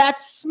 and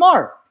that's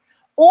smart.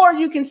 Or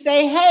you can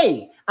say,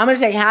 hey, I'm going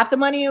to take half the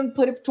money and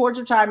put it towards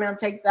retirement. I'm going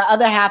to take the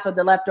other half of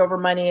the leftover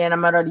money and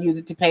I'm going to use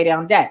it to pay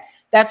down debt.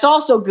 That's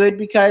also good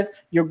because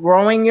you're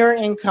growing your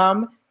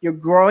income, you're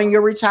growing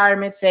your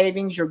retirement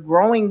savings, you're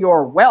growing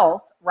your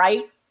wealth,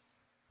 right?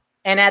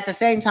 And at the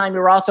same time,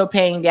 you're also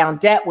paying down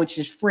debt, which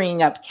is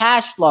freeing up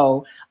cash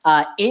flow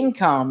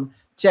income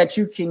that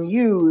you can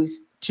use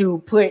to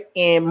put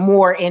in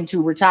more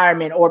into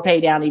retirement or pay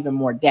down even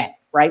more debt,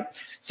 right?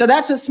 So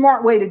that's a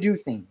smart way to do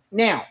things.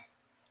 Now,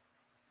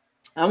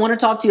 I want to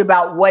talk to you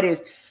about what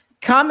is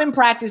common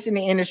practice in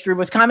the industry,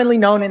 what's commonly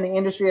known in the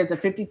industry as the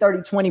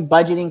 50-30-20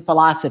 budgeting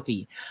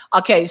philosophy.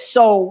 Okay,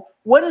 so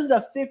what is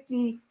the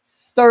 50-30-20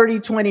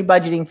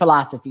 budgeting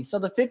philosophy? So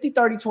the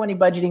 50-30-20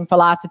 budgeting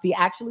philosophy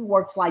actually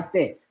works like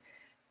this.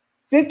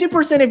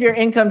 50% of your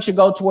income should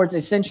go towards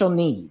essential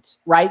needs,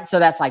 right? So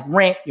that's like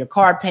rent, your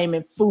car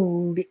payment,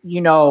 food,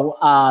 you know,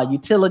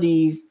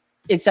 utilities,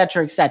 et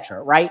cetera,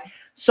 right?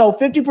 So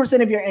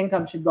 50% of your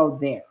income should go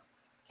there,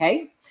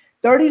 okay?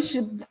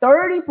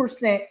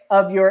 30%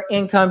 of your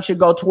income should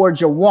go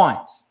towards your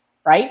wants,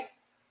 right?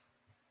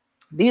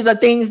 These are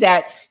things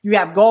that you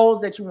have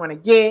goals that you want to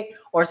get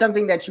or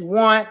something that you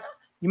want.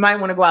 You might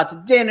want to go out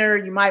to dinner.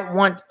 You might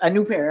want a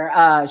new pair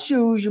of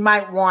shoes. You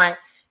might want,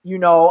 you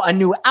know, a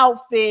new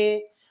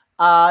outfit,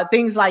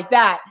 things like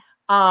that.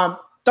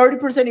 30%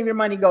 of your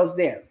money goes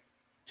there.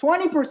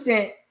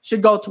 20%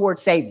 should go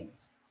towards savings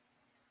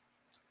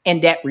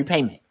and debt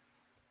repayment.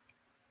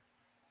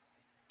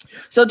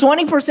 So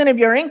 20% of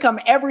your income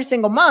every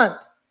single month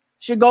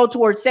should go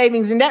towards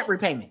savings and debt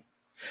repayment.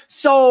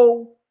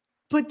 So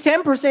put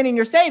 10% in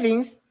your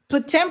savings,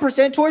 put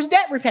 10% towards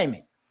debt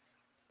repayment,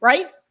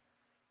 right?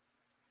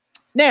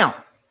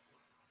 Now,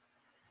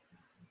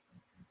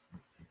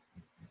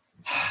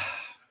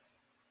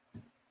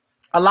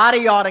 a lot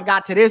of y'all done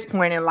got to this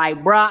point and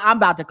like, bruh, I'm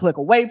about to click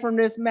away from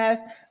this mess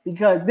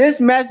because this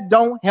mess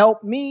don't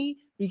help me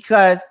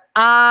because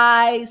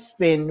I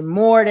spend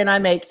more than I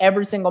make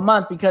every single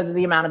month because of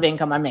the amount of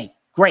income I make.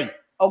 Great.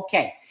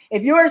 Okay.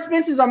 If your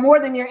expenses are more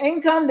than your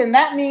income, then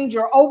that means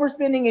you're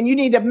overspending and you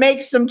need to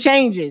make some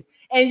changes.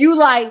 And you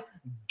like,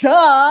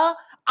 duh,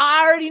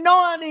 I already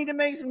know I need to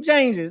make some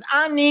changes.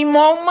 I need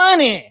more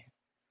money.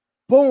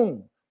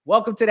 Boom.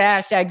 Welcome to the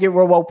hashtag Get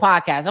Real Woke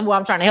podcast. That's what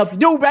I'm trying to help you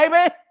do,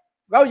 baby.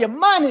 Grow your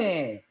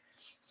money.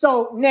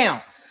 So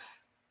now,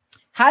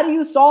 how do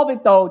you solve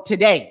it though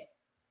today?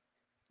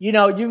 You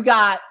know, you've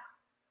got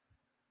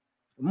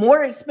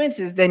more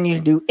expenses than you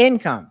do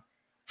income.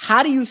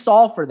 How do you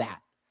solve for that?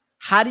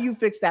 How do you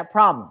fix that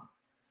problem?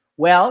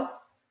 Well,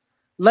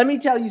 let me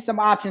tell you some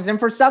options. And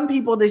for some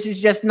people, this is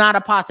just not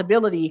a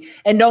possibility.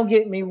 And don't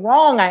get me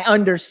wrong, I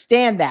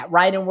understand that,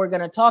 right? And we're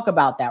going to talk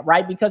about that,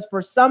 right? Because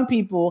for some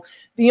people,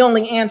 the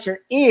only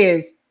answer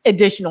is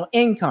additional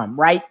income,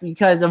 right?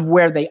 Because of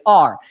where they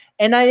are.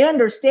 And I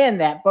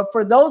understand that. But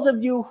for those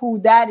of you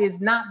who that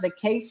is not the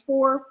case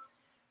for,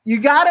 you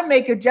got to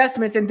make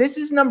adjustments. And this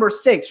is number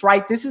 6,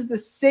 right? This is the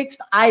 6th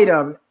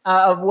item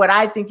of what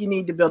I think you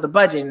need to build a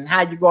budget and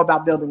how you go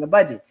about building a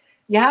budget.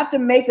 You have to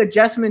make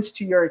adjustments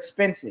to your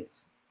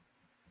expenses.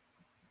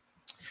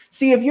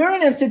 See, if you're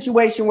in a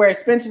situation where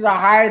expenses are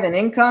higher than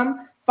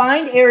income,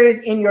 find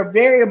areas in your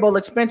variable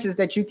expenses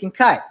that you can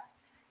cut.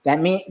 That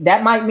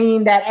might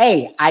mean that,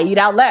 hey, I eat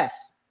out less.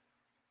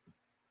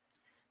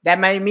 That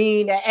might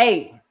mean that,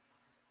 hey,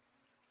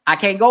 I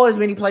can't go as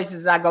many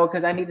places as I go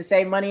because I need to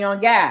save money on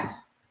gas.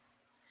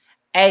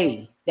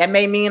 Hey, that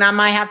may mean I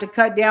might have to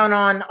cut down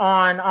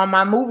on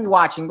my movie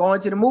watching, going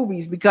to the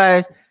movies,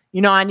 because,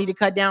 you know, I need to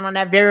cut down on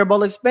that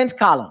variable expense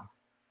column.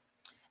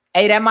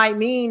 Hey, that might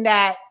mean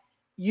that,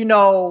 you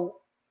know,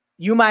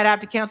 you might have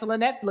to cancel a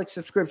Netflix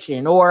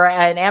subscription or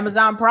an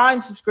Amazon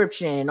Prime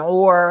subscription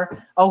or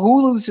a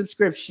Hulu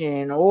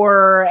subscription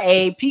or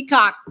a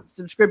Peacock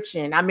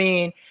subscription. I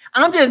mean,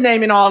 I'm just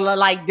naming all the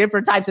like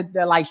different types of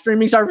like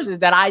streaming services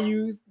that I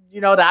use,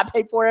 you know, that I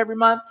pay for every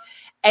month.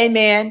 Hey,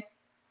 man,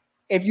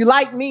 if you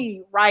like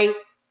me, right,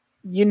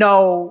 you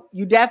know,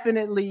 you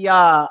definitely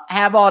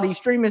have all these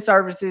streaming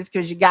services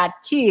because you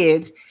got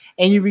kids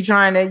and you be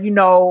trying to, you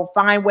know,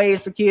 find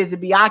ways for kids to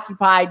be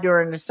occupied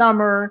during the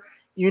summer,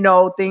 you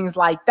know, things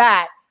like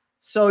that.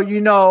 So,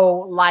 you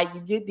know, like you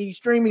get these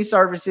streaming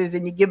services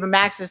and you give them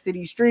access to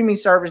these streaming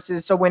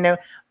services. So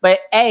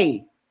but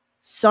hey,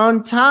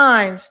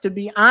 sometimes, to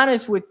be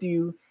honest with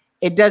you,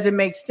 it doesn't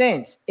make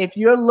sense. If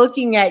you're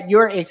looking at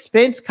your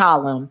expense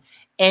column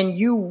and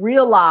you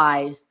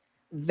realize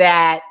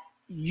that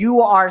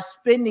you are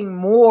spending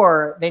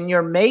more than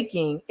you're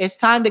making, it's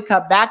time to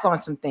cut back on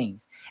some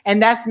things.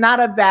 And that's not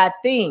a bad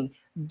thing.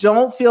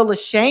 Don't feel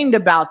ashamed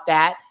about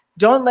that.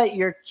 Don't let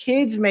your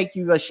kids make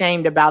you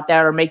ashamed about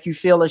that or make you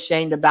feel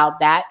ashamed about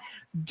that.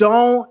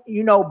 Don't,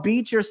 you know,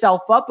 beat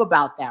yourself up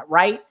about that,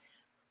 right?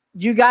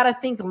 You got to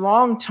think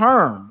long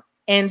term.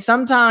 And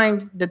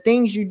sometimes the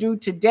things you do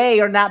today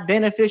are not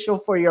beneficial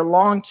for your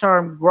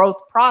long-term growth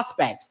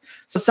prospects.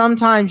 So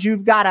sometimes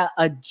you've got to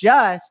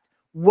adjust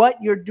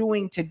what you're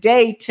doing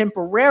today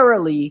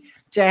temporarily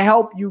to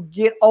help you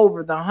get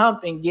over the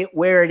hump and get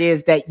where it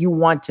is that you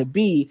want to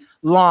be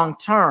long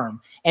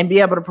term and be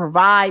able to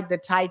provide the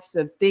types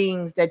of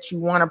things that you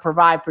want to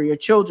provide for your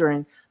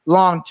children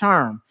long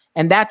term.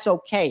 And that's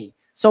okay.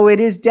 So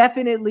it is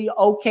definitely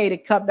okay to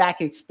cut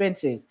back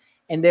expenses.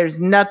 And there's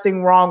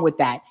nothing wrong with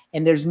that.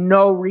 And there's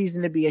no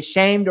reason to be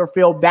ashamed or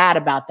feel bad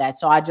about that.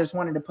 So I just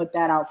wanted to put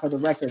that out for the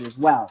record as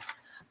well.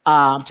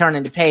 I'm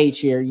turning the page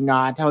here. You know,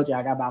 I told you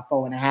I got about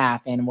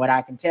 4.5. And what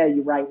I can tell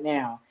you right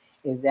now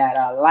is that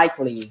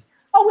likely,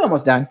 we're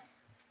almost done.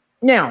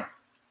 Now,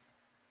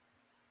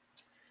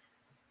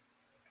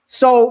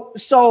 so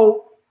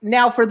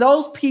now for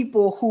those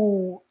people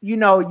who, you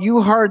know,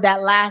 you heard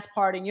that last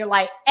part and you're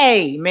like,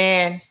 hey,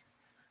 man,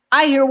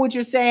 I hear what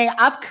you're saying.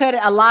 I've cut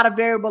a lot of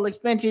variable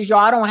expenses, y'all.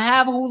 I don't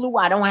have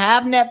Hulu. I don't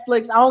have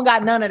Netflix. I don't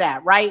got none of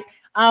that, right?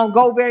 I don't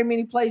go very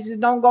many places.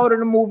 Don't go to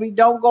the movie.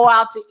 Don't go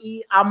out to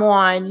eat. I'm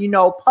on, you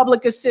know,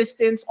 public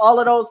assistance, all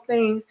of those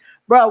things.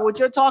 Bro, what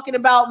you're talking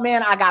about,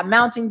 man, I got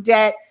mounting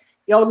debt.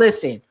 Yo,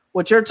 listen,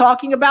 what you're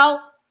talking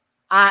about,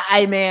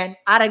 man,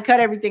 I done cut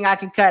everything I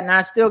can cut, and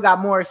I still got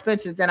more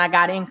expenses than I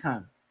got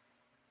income.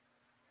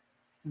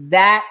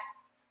 That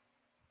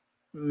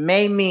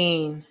may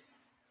mean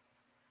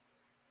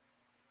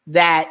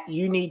that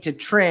you need to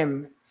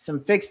trim some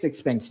fixed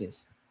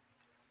expenses.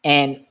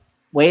 And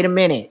wait a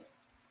minute,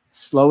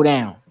 slow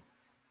down.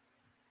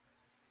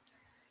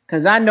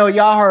 Because I know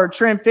y'all heard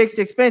trim fixed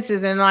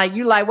expenses and like,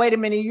 you like, wait a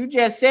minute, you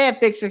just said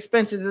fixed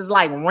expenses is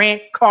like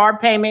rent, car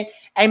payment.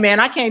 Hey, man,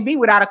 I can't be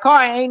without a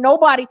car. Ain't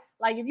nobody,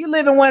 like if you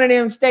live in one of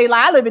them states,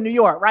 like I live in New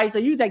York, right? So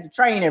you take the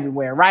train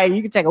everywhere, right?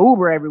 You can take an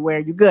Uber everywhere.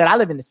 You're good. I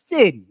live in the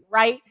city,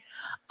 right?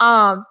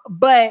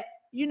 But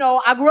you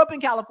know, I grew up in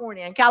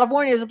California, and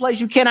California is a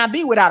place you cannot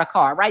be without a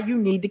car, right? You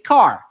need the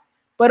car.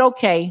 But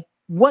okay,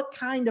 what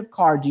kind of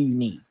car do you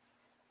need?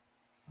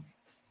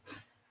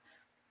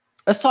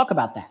 Let's talk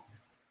about that.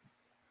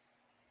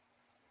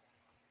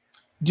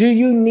 Do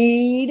you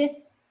need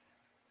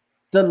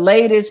the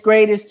latest,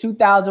 greatest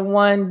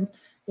 2001?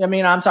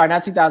 I'm sorry,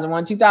 not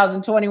 2001,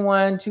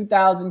 2021,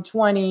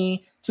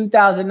 2020,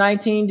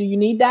 2019. Do you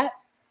need that?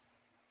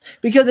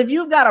 Because if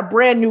you've got a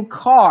brand new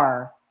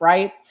car,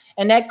 right?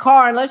 And that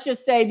car, let's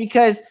just say,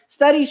 because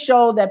studies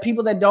show that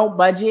people that don't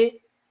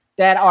budget,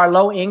 that are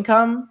low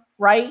income,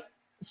 right?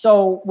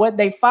 So what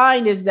they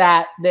find is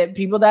that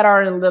people that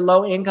are in the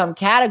low income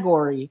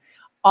category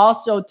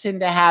also tend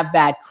to have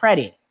bad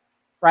credit,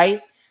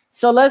 right?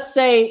 So let's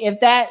say if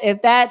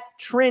that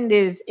trend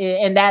is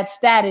and that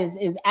stat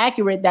is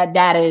accurate, that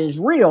data is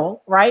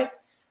real, right?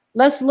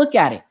 Let's look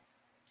at it.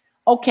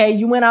 Okay,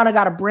 you went out and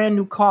got a brand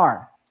new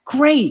car.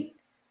 Great.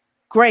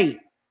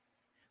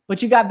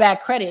 But you got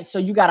bad credit, so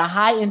you got a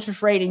high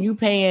interest rate, and you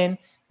paying,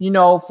 you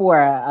know, for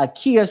a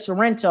Kia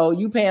Sorento,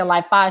 you paying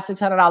like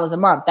 $500-600 a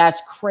month.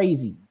 That's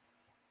crazy,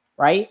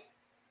 right?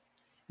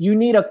 You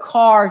need a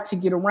car to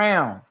get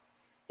around.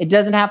 It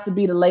doesn't have to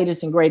be the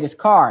latest and greatest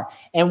car.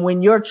 And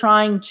when you're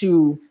trying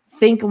to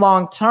think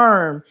long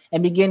term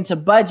and begin to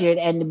budget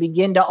and to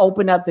begin to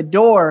open up the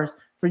doors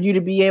for you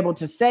to be able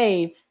to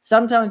save,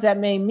 sometimes that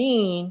may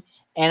mean,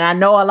 and I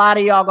know a lot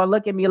of y'all gonna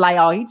look at me like,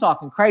 oh, he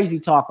talking crazy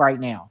talk right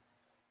now.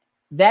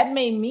 That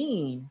may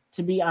mean,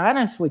 to be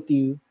honest with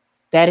you,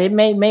 that it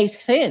may make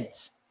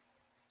sense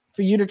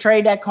for you to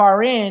trade that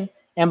car in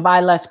and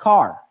buy less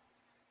car.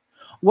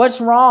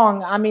 What's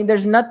wrong? I mean,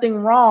 there's nothing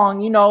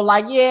wrong,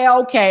 like, yeah,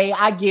 okay,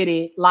 I get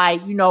it.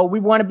 Like, we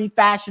want to be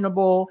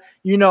fashionable,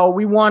 we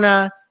want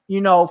to,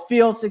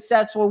 feel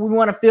successful. We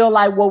want to feel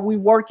like what we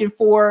working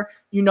for,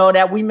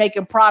 that we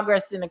making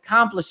progress in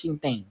accomplishing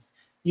things.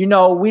 We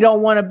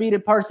don't want to be the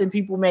person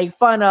people make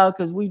fun of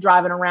because we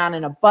driving around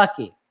in a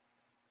bucket.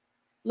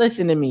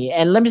 Listen to me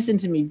and listen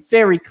to me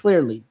very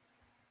clearly.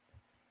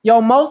 Yo,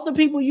 most of the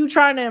people you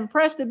trying to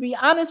impress, to be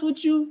honest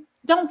with you,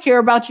 don't care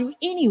about you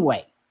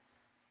anyway.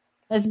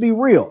 Let's be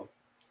real.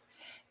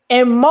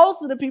 And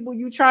most of the people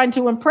you trying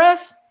to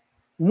impress,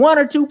 1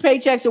 or 2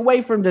 paychecks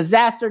away from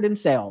disaster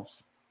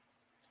themselves.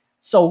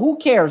 So who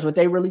cares what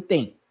they really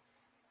think?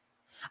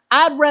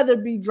 I'd rather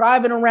be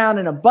driving around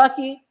in a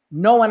bucket,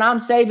 knowing I'm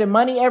saving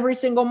money every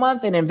single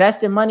month and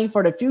investing money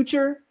for the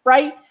future,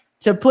 right?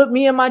 To put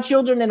me and my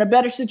children in a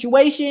better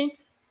situation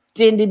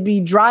than to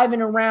be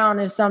driving around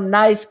in some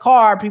nice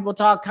car. People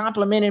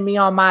complimenting me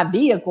on my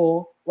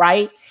vehicle,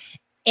 right?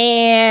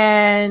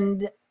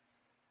 And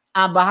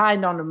I'm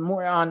behind on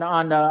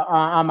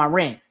my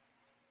rent.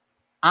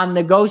 I'm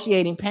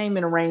negotiating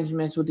payment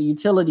arrangements with the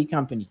utility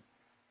company.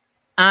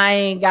 I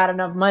ain't got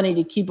enough money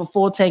to keep a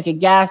full tank of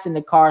gas in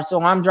the car,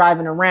 so I'm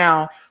driving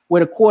around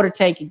with a quarter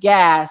tank of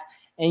gas.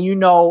 And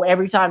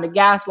every time the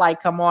gas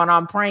light come on,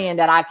 I'm praying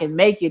that I can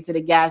make it to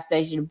the gas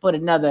station and put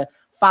another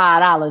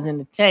 $5 in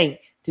the tank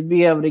to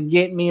be able to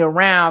get me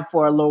around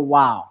for a little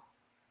while.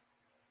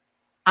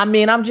 I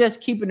mean, I'm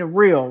just keeping it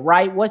real,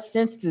 right? What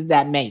sense does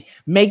that make?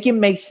 Make it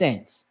make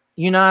sense.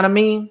 You know what I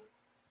mean?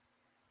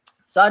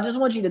 So I just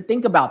want you to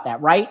think about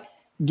that, right?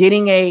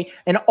 Getting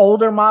an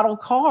older model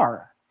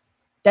car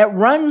that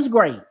runs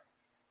great.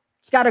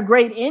 It's got a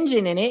great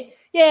engine in it.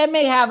 Yeah, it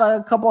may have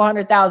a couple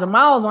 100,000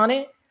 miles on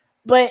it,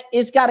 but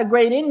it's got a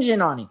great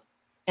engine on it.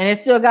 And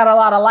it's still got a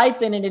lot of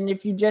life in it. And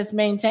if you just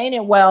maintain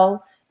it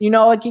well,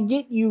 it can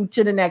get you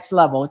to the next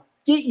level,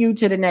 get you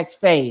to the next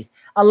phase,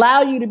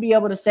 allow you to be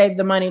able to save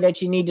the money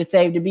that you need to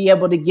save to be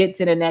able to get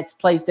to the next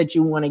place that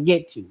you want to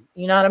get to.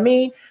 You know what I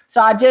mean?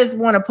 So I just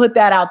want to put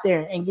that out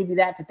there and give you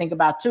that to think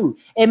about too.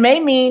 It may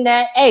mean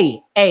that,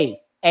 hey,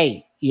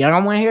 you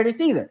don't want to hear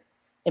this either.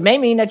 It may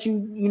mean that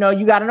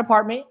you got an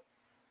apartment,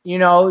 you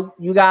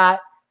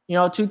got,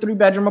 2-3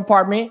 bedroom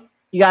apartment.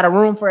 You got a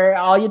room for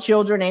all your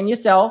children and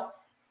yourself.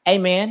 Hey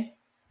man,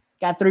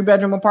 got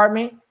 3-bedroom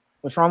apartment.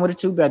 What's wrong with a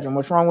 2-bedroom?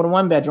 What's wrong with a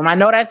 1-bedroom? I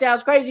know that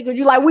sounds crazy because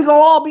we gonna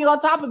all be on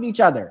top of each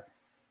other.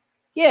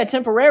 Yeah,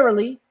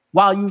 temporarily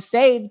while you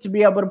save to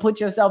be able to put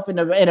yourself in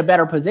a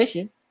better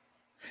position.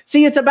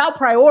 See, it's about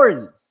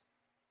priorities.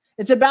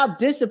 It's about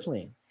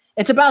discipline.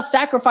 It's about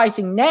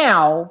sacrificing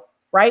now,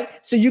 right?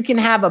 So you can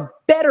have a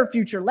better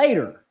future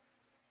later.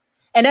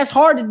 And that's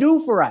hard to do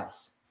for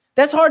us.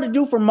 That's hard to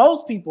do for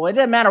most people. It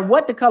doesn't matter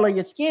what the color of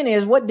your skin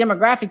is, what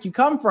demographic you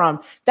come from.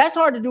 That's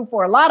hard to do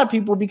for a lot of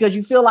people because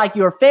you feel like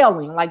you're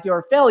failing, like you're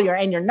a failure,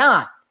 and you're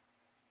not.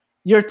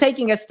 You're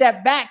taking a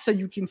step back so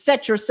you can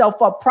set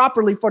yourself up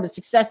properly for the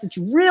success that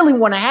you really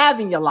want to have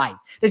in your life,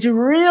 that you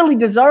really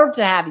deserve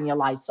to have in your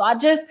life. So I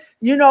just,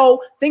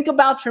 think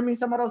about trimming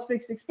some of those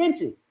fixed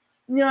expenses.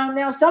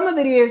 Now some of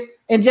it is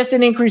and just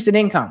an increase in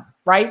income,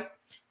 right?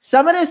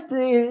 Some of this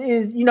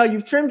is,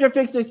 you've trimmed your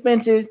fixed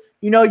expenses.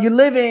 You're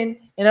living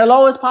in the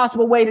lowest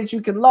possible way that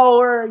you can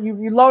lower.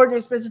 You lowered your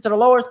expenses to the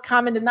lowest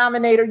common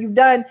denominator. You've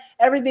done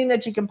everything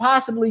that you can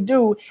possibly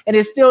do, and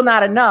it's still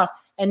not enough.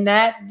 And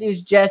that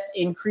is just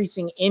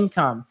increasing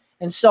income.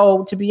 And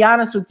so, to be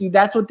honest with you,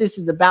 that's what this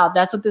is about.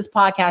 That's what this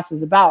podcast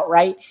is about,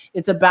 right?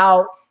 It's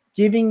about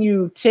giving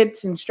you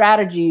tips and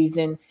strategies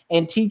and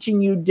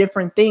teaching you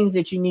different things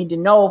that you need to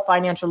know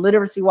financial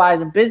literacy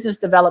wise and business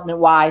development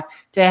wise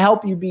to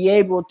help you be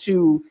able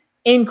to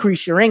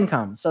increase your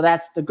income. So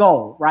that's the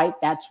goal, right?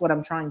 That's what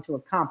I'm trying to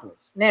accomplish.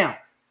 Now,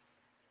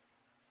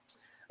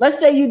 let's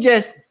say you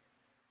just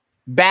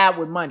bad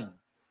with money.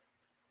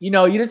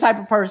 You're the type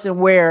of person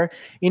where,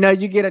 you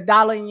get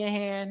 $1 in your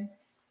hand,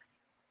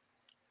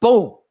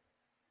 boom,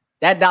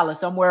 that dollar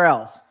somewhere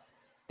else.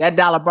 That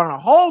dollar burn a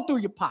hole through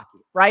your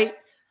pocket, right?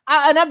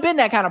 I've been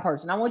that kind of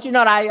person. I want you to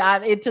know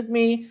that it took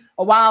me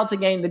a while to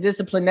gain the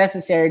discipline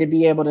necessary to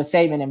be able to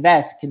save and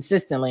invest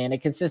consistently in a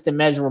consistent,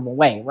 measurable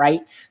way,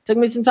 right? Took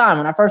me some time.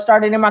 When I first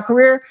started in my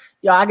career,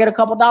 I get a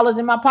couple dollars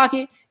in my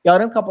pocket.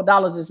 Them couple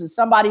dollars is in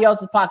somebody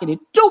else's pocket in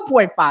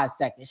 2.5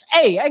 seconds.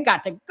 Hey, I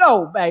got to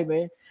go,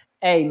 baby.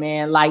 Hey,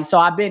 man, so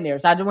I've been there.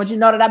 So I just want you to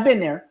know that I've been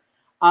there.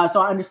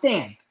 So I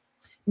understand.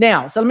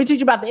 Now, so let me teach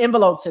you about the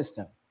envelope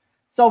system.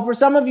 So for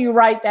some of you,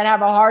 right, that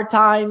have a hard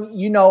time,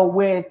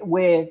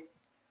 with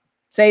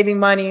saving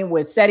money,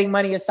 with setting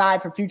money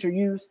aside for future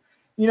use,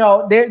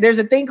 there's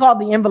a thing called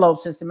the envelope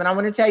system. And I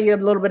want to tell you a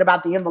little bit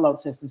about the envelope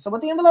system. So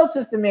what the envelope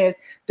system is,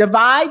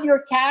 divide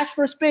your cash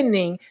for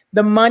spending,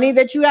 the money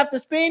that you have to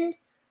spend,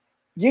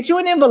 get you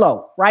an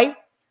envelope, right?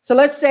 So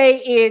let's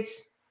say it's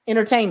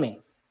entertainment.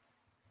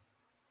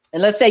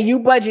 And let's say you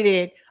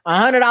budgeted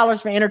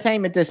 $100 for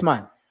entertainment this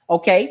month.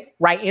 Okay,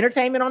 write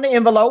entertainment on the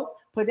envelope,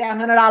 put that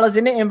 $100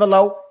 in the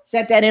envelope,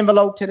 set that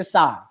envelope to the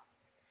side.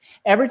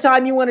 Every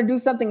time you want to do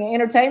something in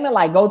entertainment,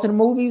 like go to the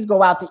movies,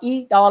 go out to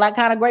eat, all that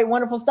kind of great,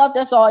 wonderful stuff,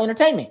 that's all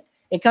entertainment.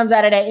 It comes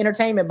out of that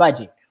entertainment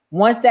budget.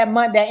 Once that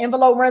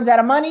envelope runs out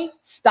of money,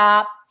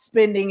 stop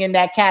spending in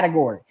that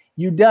category.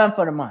 You're done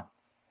for the month.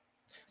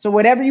 So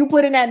whatever you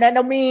put in that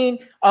don't mean,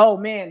 oh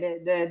man,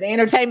 the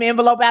entertainment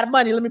envelope out of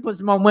money, let me put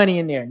some more money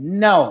in there.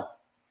 No.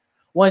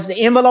 Once the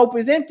envelope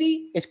is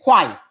empty, it's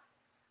quiet.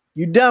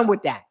 You're done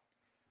with that.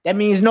 That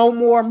means no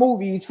more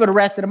movies for the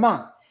rest of the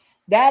month.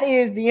 That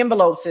is the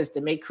envelope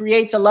system. It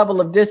creates a level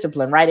of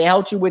discipline, right? It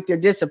helps you with your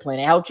discipline.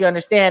 It helps you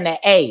understand that,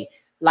 hey,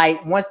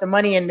 like once the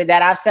money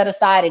that I've set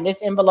aside in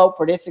this envelope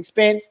for this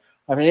expense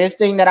or for this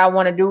thing that I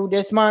want to do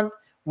this month,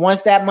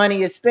 once that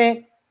money is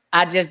spent,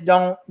 I just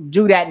don't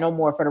do that no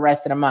more for the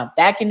rest of the month.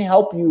 That can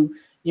help you,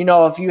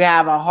 if you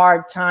have a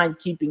hard time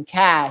keeping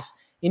cash,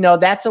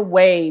 that's a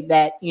way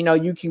that,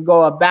 you can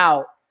go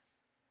about,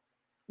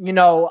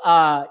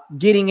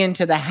 getting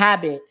into the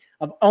habit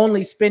of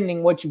only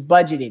spending what you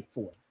budgeted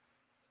for.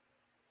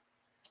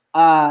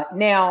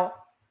 Now,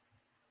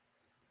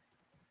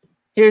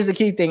 here's the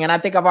key thing, and I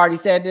think I've already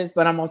said this,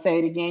 but I'm going to say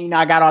it again.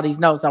 I got all these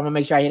notes, so I'm going to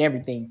make sure I hit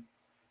everything.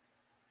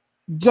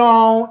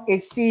 Don't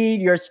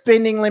exceed your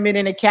spending limit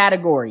in a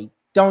category.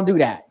 Don't do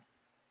that.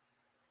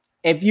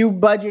 If you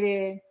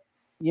budgeted,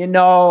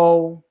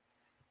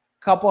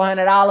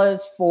 $200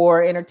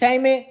 for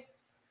entertainment,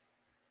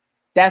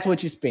 that's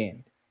what you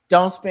spend.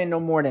 Don't spend no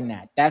more than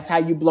that. That's how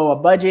you blow a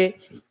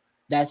budget.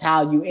 That's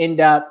how you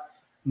end up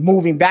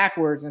moving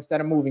backwards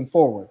instead of moving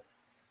forward.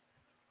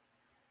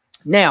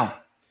 Now,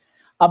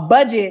 a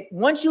budget,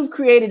 once you've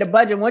created a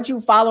budget, once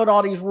you've followed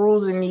all these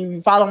rules and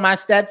you follow my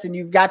steps and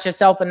you've got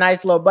yourself a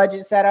nice little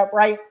budget set up,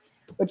 right?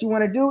 What you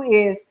want to do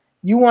is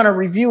you want to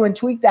review and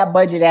tweak that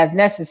budget as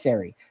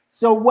necessary.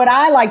 So what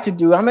I like to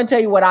do, I'm going to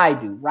tell you what I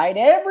do, right?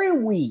 Every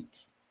week,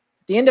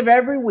 at the end of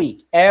every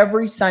week,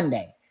 every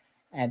Sunday,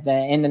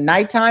 in the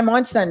nighttime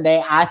on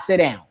Sunday, I sit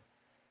down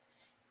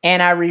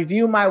and I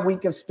review my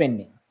week of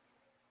spending.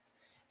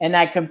 And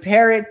I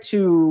compare it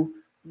to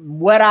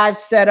what I've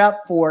set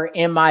up for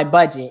in my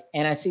budget,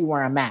 and I see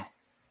where I'm at,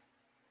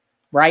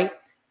 right?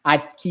 I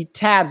keep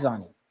tabs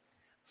on it.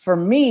 For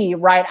me,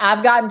 right,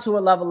 I've gotten to a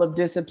level of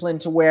discipline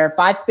to where if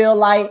I feel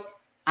like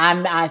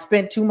I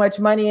spent too much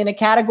money in a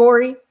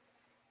category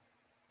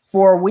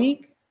for a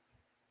week,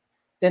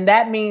 then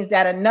that means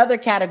that another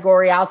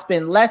category I'll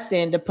spend less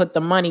in to put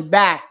the money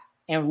back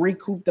and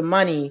recoup the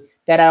money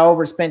that I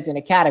overspent in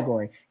a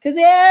category. Because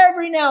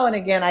every now and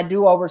again, I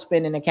do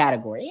overspend in a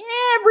category.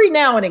 Every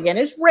now and again.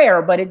 It's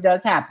rare, but it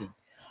does happen.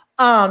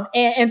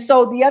 And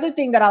so the other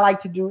thing that I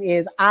like to do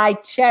is I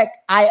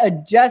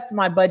adjust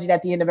my budget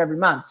at the end of every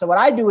month. So what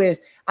I do is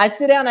I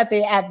sit down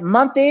at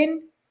month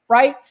end,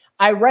 right?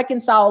 I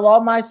reconcile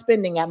all my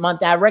spending at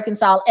month end. I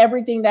reconcile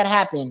everything that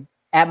happened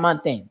at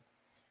month end.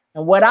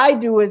 And what I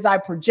do is I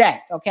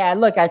project. Okay,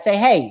 I say,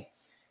 hey,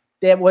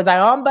 was I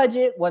on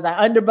budget? Was I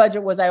under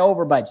budget? Was I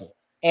over budget?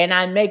 And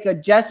I make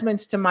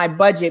adjustments to my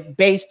budget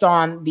based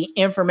on the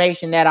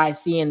information that I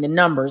see in the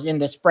numbers in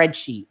the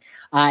spreadsheet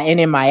and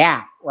in my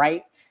app,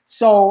 right?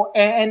 So,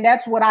 and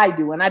that's what I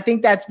do. And I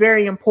think that's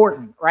very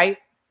important, right?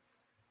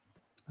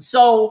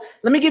 So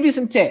let me give you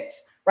some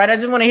tips, right? I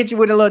just want to hit you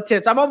with a little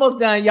tips. I'm almost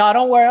done, y'all.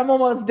 Don't worry. I'm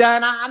almost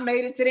done. I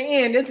made it to the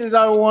end. This is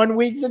a 1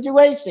 week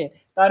situation.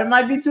 Thought it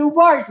might be 2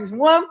 parts. It's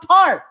 1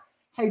 part.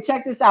 Hey,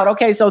 check this out.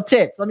 Okay, so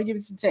tips. Let me give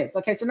you some tips.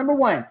 Okay, so number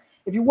 1.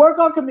 If you work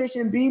on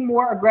commission, be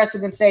more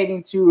aggressive in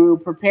saving to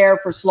prepare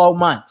for slow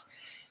months.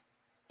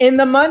 In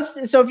the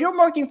months, so if you're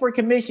working for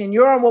commission,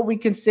 you're on what we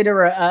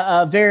consider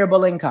a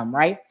variable income,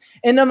 right?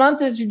 In the month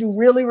that you do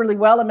really, really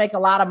well and make a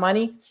lot of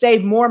money,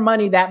 save more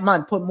money that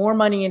month, put more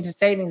money into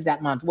savings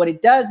that month. What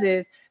it does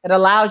is it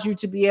allows you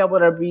to be able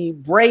to be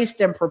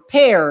braced and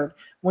prepared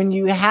when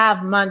you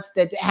have months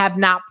that have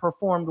not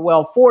performed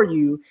well for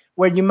you,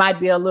 where you might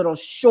be a little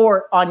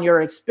short on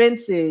your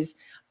expenses,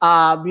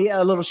 be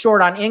a little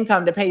short on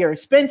income to pay your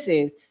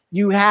expenses.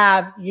 You've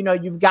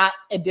got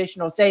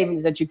additional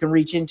savings that you can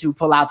reach into,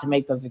 pull out to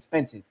make those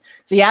expenses.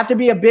 So you have to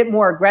be a bit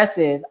more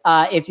aggressive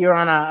if you're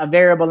on a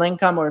variable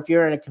income or if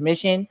you're in a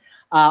commission,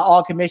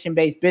 all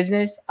commission-based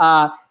business.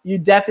 You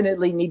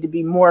definitely need to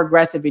be more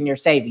aggressive in your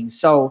savings.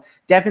 So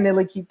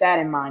definitely keep that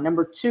in mind.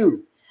 Number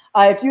 2,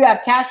 if you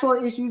have cash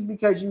flow issues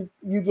because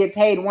you get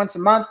paid once a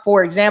month,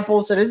 for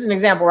example. So this is an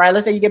example, right?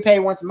 Let's say you get paid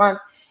once a month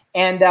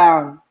and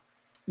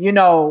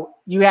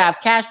you have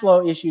cash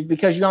flow issues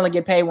because you only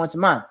get paid once a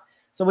month.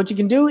 So what you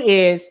can do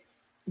is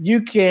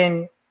you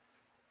can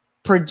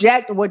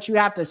project what you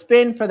have to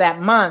spend for that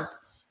month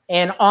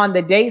and on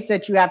the dates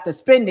that you have to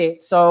spend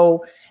it.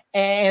 So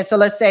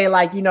let's say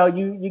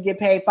you get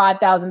paid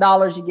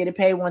 $5,000, you get it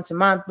paid once a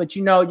month, but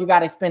you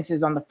got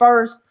expenses on the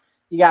 1st,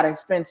 you got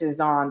expenses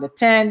on the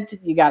 10th,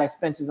 you got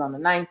expenses on the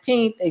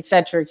 19th, et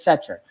cetera, et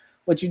cetera.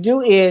 What you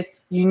do is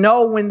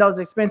when those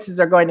expenses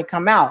are going to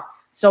come out.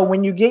 So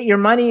when you get your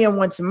money in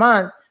once a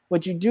month,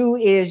 what you do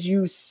is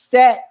you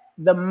set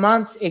the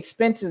month's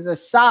expenses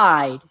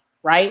aside,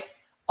 right?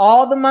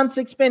 All the month's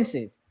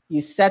expenses, you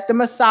set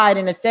them aside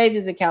in a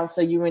savings account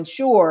so you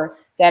ensure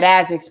that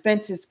as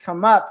expenses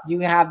come up, you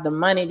have the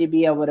money to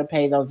be able to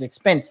pay those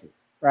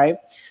expenses, right?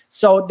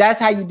 So that's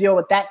how you deal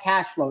with that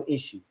cash flow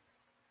issue.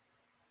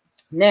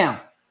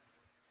 Now,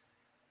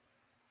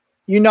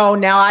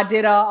 now I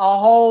did a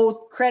whole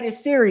credit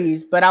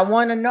series, but I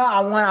want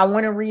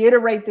to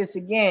reiterate this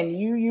again.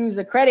 You use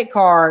a credit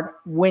card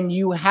when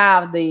you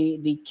have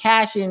the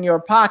cash in your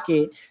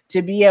pocket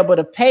to be able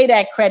to pay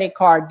that credit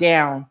card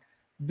down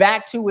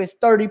back to its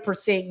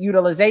 30%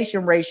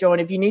 utilization ratio.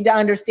 And if you need to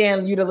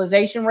understand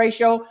utilization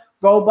ratio,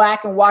 go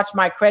back and watch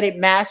my credit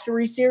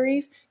mastery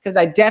series, because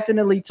I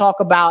definitely talk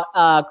about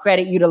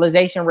credit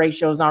utilization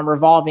ratios on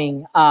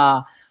revolving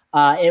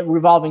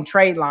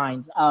trade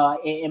lines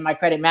in my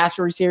credit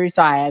mastery series.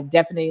 So I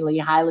definitely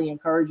highly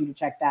encourage you to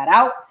check that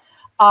out.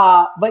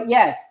 But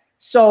yes,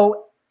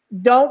 so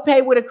don't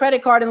pay with a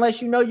credit card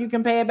unless you know you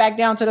can pay it back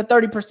down to the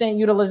 30%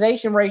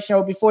 utilization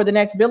ratio before the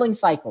next billing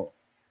cycle.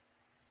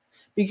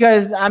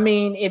 Because, I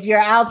mean, if you're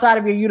outside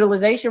of your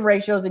utilization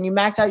ratios and you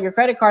max out your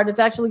credit card, it's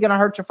actually going to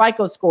hurt your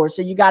FICO score.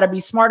 So you got to be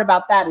smart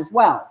about that as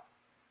well.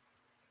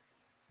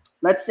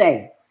 Let's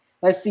see.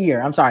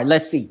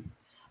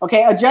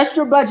 Okay, adjust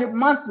your budget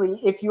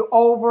monthly if you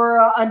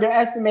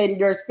underestimated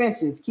your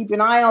expenses. Keep an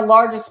eye on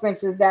large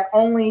expenses that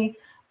only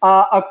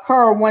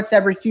occur once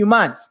every few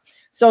months.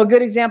 So a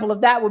good example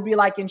of that would be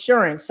like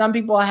insurance. Some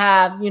people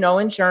have,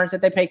 insurance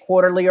that they pay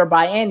quarterly or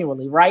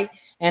biannually, right?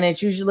 And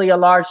it's usually a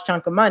large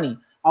chunk of money.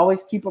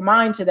 Always keep a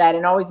mind to that,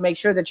 and always make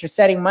sure that you're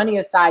setting money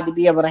aside to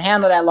be able to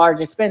handle that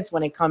large expense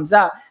when it comes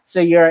up, so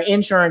your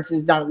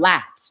insurances don't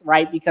lapse,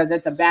 right? Because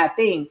it's a bad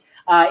thing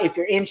if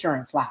your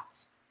insurance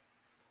lapse.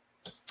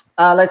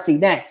 Let's see,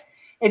 next.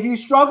 If you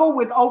struggle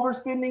with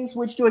overspending,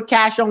 switch to a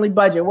cash-only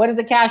budget. What is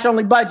a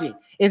cash-only budget?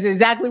 It's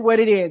exactly what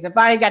it is. If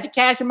I ain't got the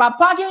cash in my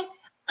pocket,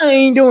 I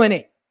ain't doing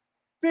it,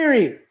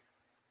 period.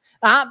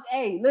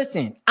 Hey,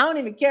 listen, I don't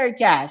even carry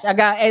cash.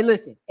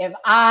 If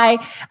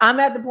I'm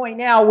at the point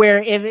now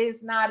where if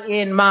it's not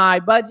in my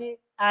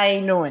budget, I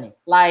ain't doing it.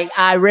 Like,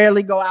 I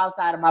rarely go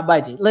outside of my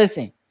budget.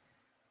 Listen,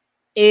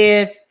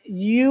 if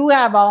you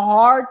have a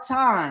hard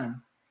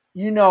time,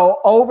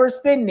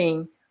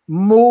 overspending,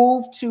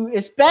 move to,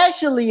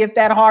 especially if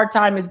that hard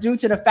time is due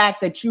to the fact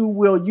that you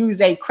will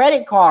use a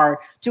credit card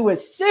to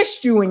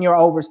assist you in your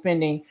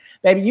overspending,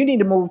 baby, you need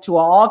to move to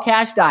an all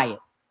cash diet.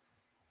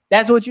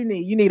 That's what you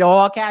need. You need an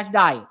all cash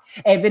diet.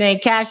 If it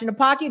ain't cash in the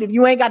pocket, if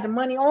you ain't got the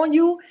money on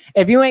you,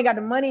 if you ain't got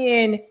the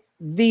money in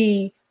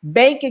the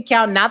bank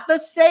account, not the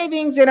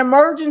savings and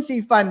emergency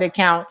fund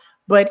account,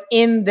 but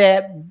in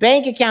the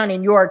bank account,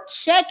 in your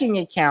checking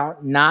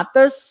account, not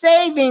the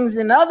savings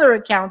and other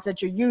accounts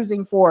that you're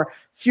using for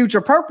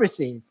future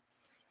purposes.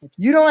 If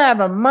you don't have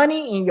the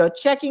money in your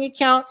checking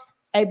account,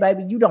 hey,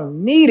 baby, you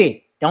don't need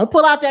it. Don't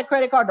pull out that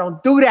credit card.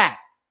 Don't do that.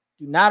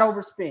 Do not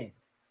overspend.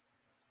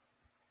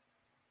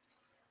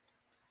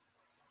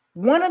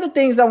 One of the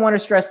things I want to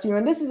stress to you,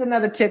 and this is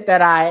another tip that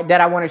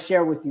I want to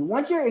share with you.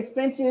 Once your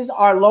expenses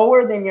are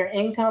lower than your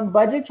income,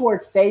 budget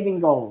towards saving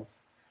goals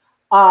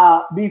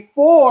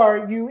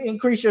before you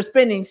increase your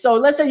spending. So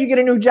let's say you get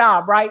a new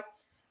job, right?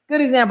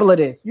 Good example of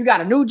this. You got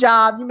a new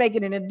job. You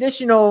making an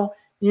additional,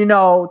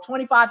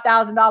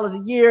 $25,000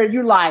 a year.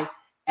 You like,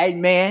 hey,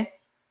 man,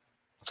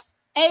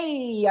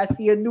 hey, I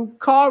see a new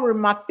car in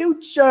my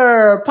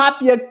future.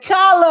 Pop your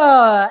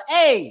collar.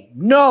 Hey,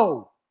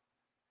 no,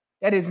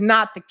 that is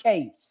not the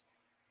case.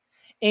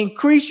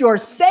 Increase your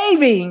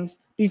savings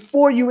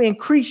before you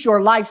increase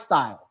your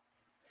lifestyle.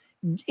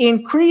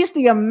 Increase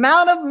the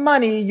amount of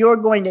money you're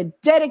going to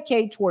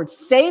dedicate towards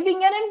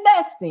saving and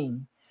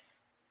investing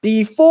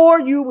before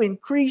you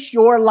increase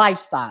your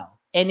lifestyle.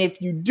 And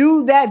if you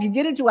do that, if you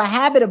get into a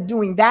habit of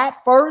doing that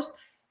first,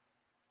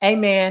 hey,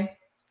 man,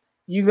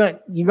 you're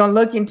gonna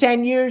look in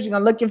 10 years, you're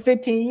gonna look in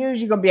 15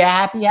 years, you're gonna be a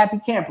happy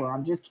camper.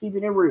 I'm just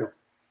keeping it real.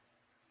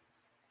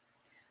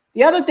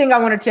 The other thing I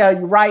want to tell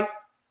you, right?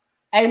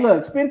 Hey,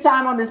 look, spend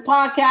time on this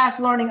podcast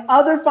learning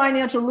other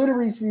financial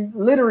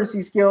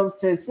literacy skills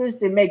to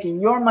assist in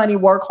making your money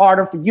work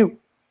harder for you.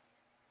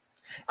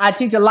 I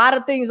teach a lot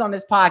of things on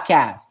this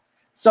podcast.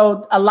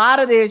 So a lot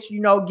of this,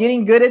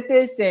 getting good at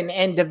this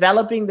and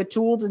developing the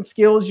tools and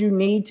skills you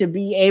need to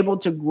be able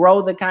to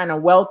grow the kind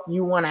of wealth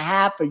you want to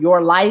have for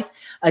your life,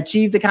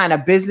 achieve the kind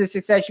of business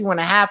success you want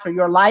to have for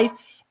your life.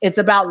 It's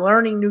about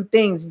learning new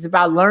things. It's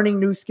about learning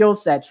new skill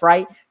sets,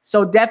 right?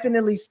 So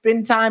definitely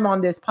spend time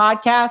on this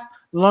podcast,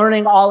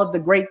 learning all of the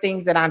great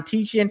things that I'm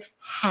teaching,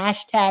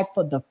 hashtag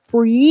for the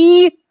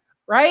free,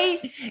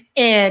 right?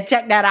 And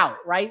check that out,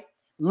 right?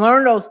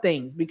 Learn those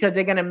things because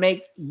they're going to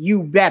make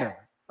you better,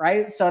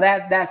 right? So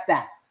that's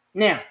that.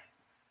 Now,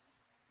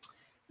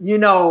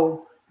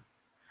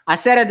 I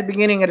said at the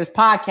beginning of this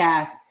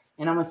podcast,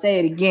 and I'm going to say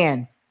it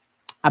again,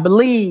 I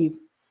believe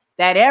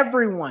that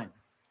everyone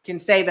can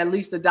save at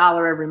least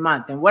 $1 every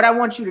month. And what I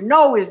want you to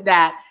know is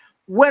that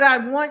what I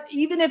want,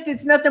 even if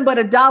it's nothing but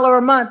 $1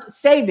 a month,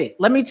 save it.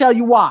 Let me tell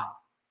you why.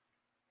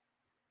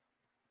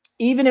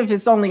 Even if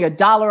it's only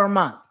 $1 a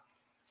month,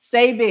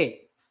 save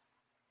it.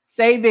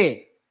 Save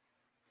it.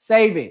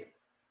 Save it.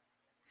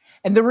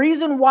 And the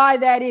reason why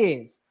that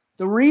is,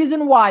 The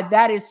reason why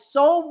that is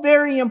so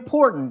very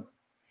important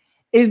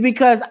is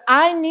because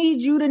I need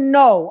you to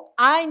know,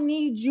 I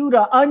need you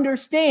to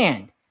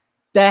understand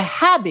the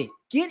habit.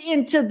 Get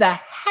into the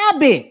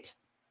habit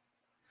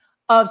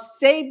of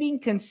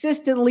saving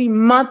consistently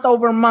month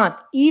over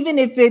month, even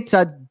if it's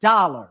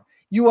 $1.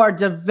 You are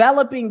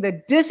developing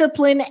the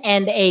discipline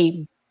and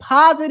a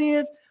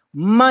positive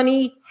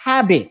money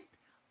habit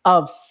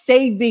of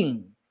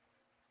saving.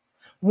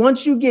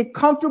 Once you get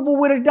comfortable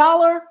with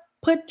 $1,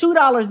 put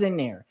 $2 in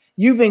there.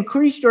 You've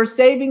increased your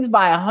savings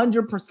by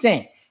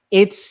 100%.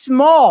 It's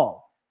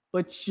small,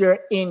 but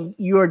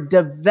you're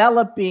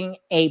developing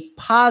a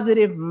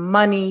positive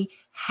money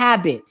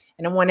habit.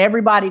 And I want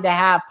everybody to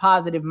have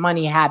positive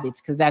money habits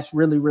because that's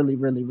really, really,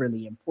 really,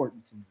 really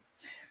important to me.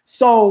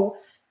 So,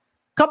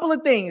 couple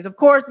of things. Of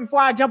course, before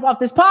I jump off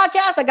this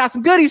podcast, I got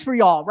some goodies for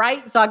y'all,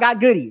 right? So I got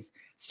goodies.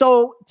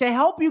 So to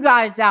help you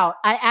guys out,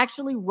 I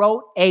actually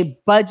wrote a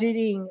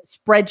budgeting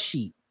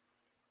spreadsheet.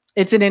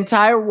 It's an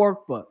entire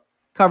workbook.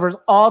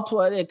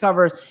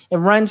 It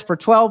runs for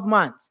 12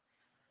 months.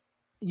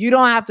 You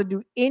don't have to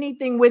do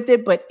anything with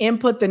it but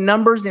input the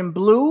numbers in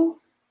blue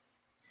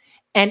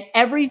and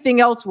everything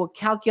else will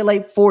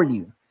calculate for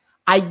you.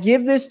 I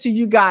give this to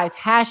you guys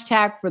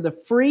hashtag for the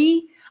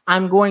free.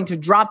 I'm going to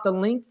drop the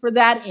link for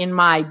that in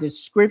my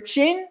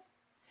description.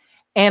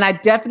 And I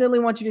definitely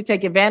want you to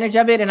take advantage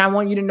of it. And I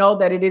want you to know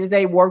that it is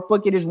a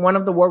workbook. It is one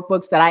of the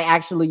workbooks that I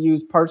actually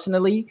use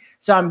personally.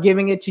 So I'm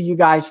giving it to you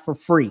guys for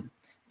free.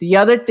 The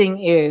other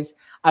thing is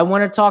I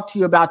want to talk to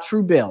you about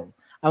Truebill.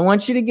 I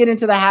want you to get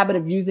into the habit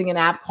of using an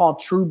app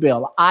called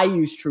Truebill. I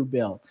use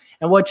Truebill.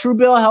 And what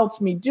Truebill helps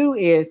me do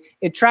is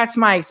it tracks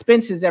my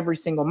expenses every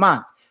single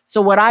month. So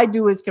what I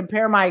do is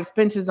compare my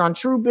expenses on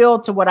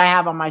Truebill to what I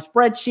have on my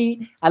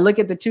spreadsheet. I look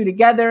at the two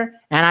together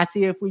and I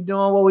see if we're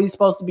doing what we're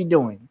supposed to be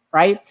doing,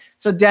 right?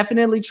 So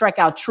definitely check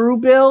out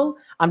Truebill.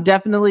 I'm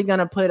definitely going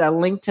to put a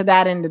link to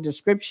that in the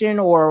description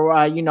or,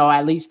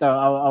 at least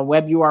a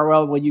web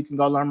URL where you can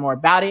go learn more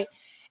about it.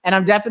 And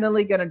I'm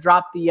definitely going to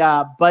drop the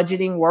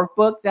budgeting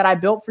workbook that I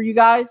built for you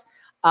guys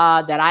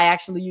that I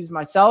actually use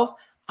myself.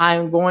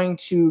 I'm going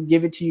to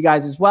give it to you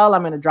guys as well.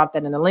 I'm going to drop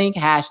that in the link,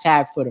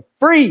 hashtag for the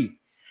free.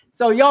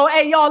 So,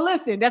 y'all,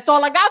 listen, that's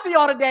all I got for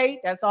y'all today.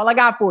 That's all I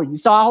got for you.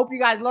 So I hope you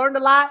guys learned a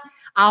lot.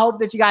 I hope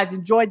that you guys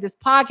enjoyed this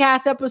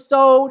podcast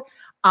episode.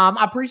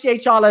 I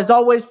appreciate y'all, as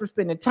always, for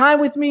spending time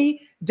with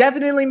me.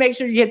 Definitely make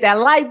sure you hit that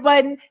like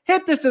button,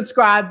 hit the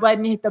subscribe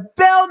button, hit the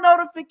bell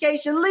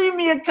notification. Leave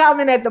me a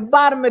comment at the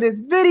bottom of this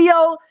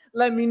video.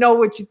 Let me know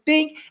what you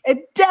think. And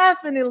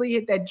definitely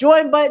hit that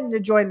join button to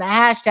join the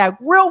hashtag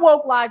Real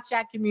Woke Live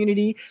Chat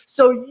community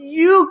so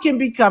you can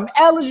become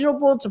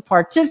eligible to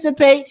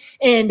participate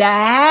in the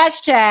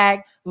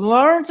hashtag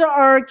Learn to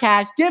Earn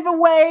Cash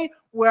giveaway,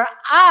 where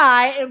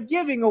I am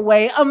giving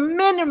away a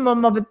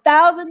minimum of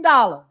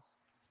 $1,000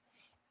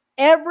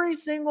 every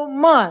single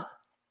month,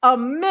 a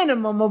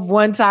minimum of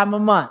one time a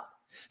month.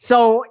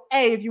 So,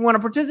 hey, if you want to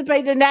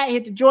participate in that,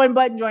 hit the join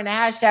button, join the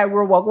hashtag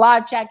Real Woke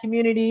Live Chat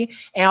community,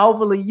 and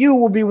hopefully you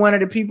will be one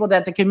of the people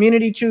that the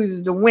community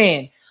chooses to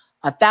win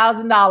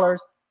 $1,000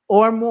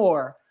 or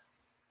more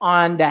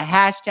on the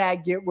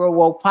hashtag Get Real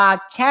Woke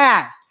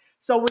podcast.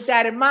 So with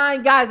that in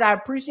mind, guys, I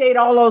appreciate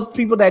all those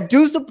people that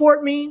do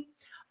support me.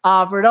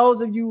 For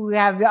those of you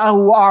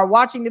who are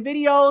watching the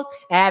videos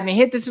and haven't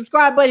hit the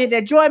subscribe button, hit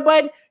that join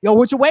button. Yo,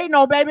 what you waiting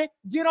on, baby?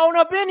 Get on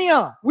up in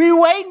here. We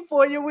waiting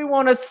for you. We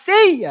want to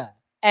see you.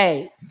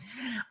 Hey.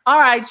 All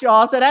right,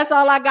 y'all. So that's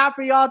all I got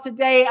for y'all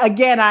today.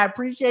 Again, I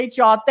appreciate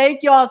y'all.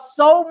 Thank y'all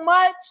so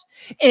much.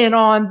 And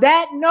on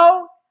that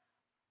note,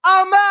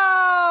 I'm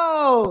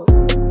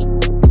out.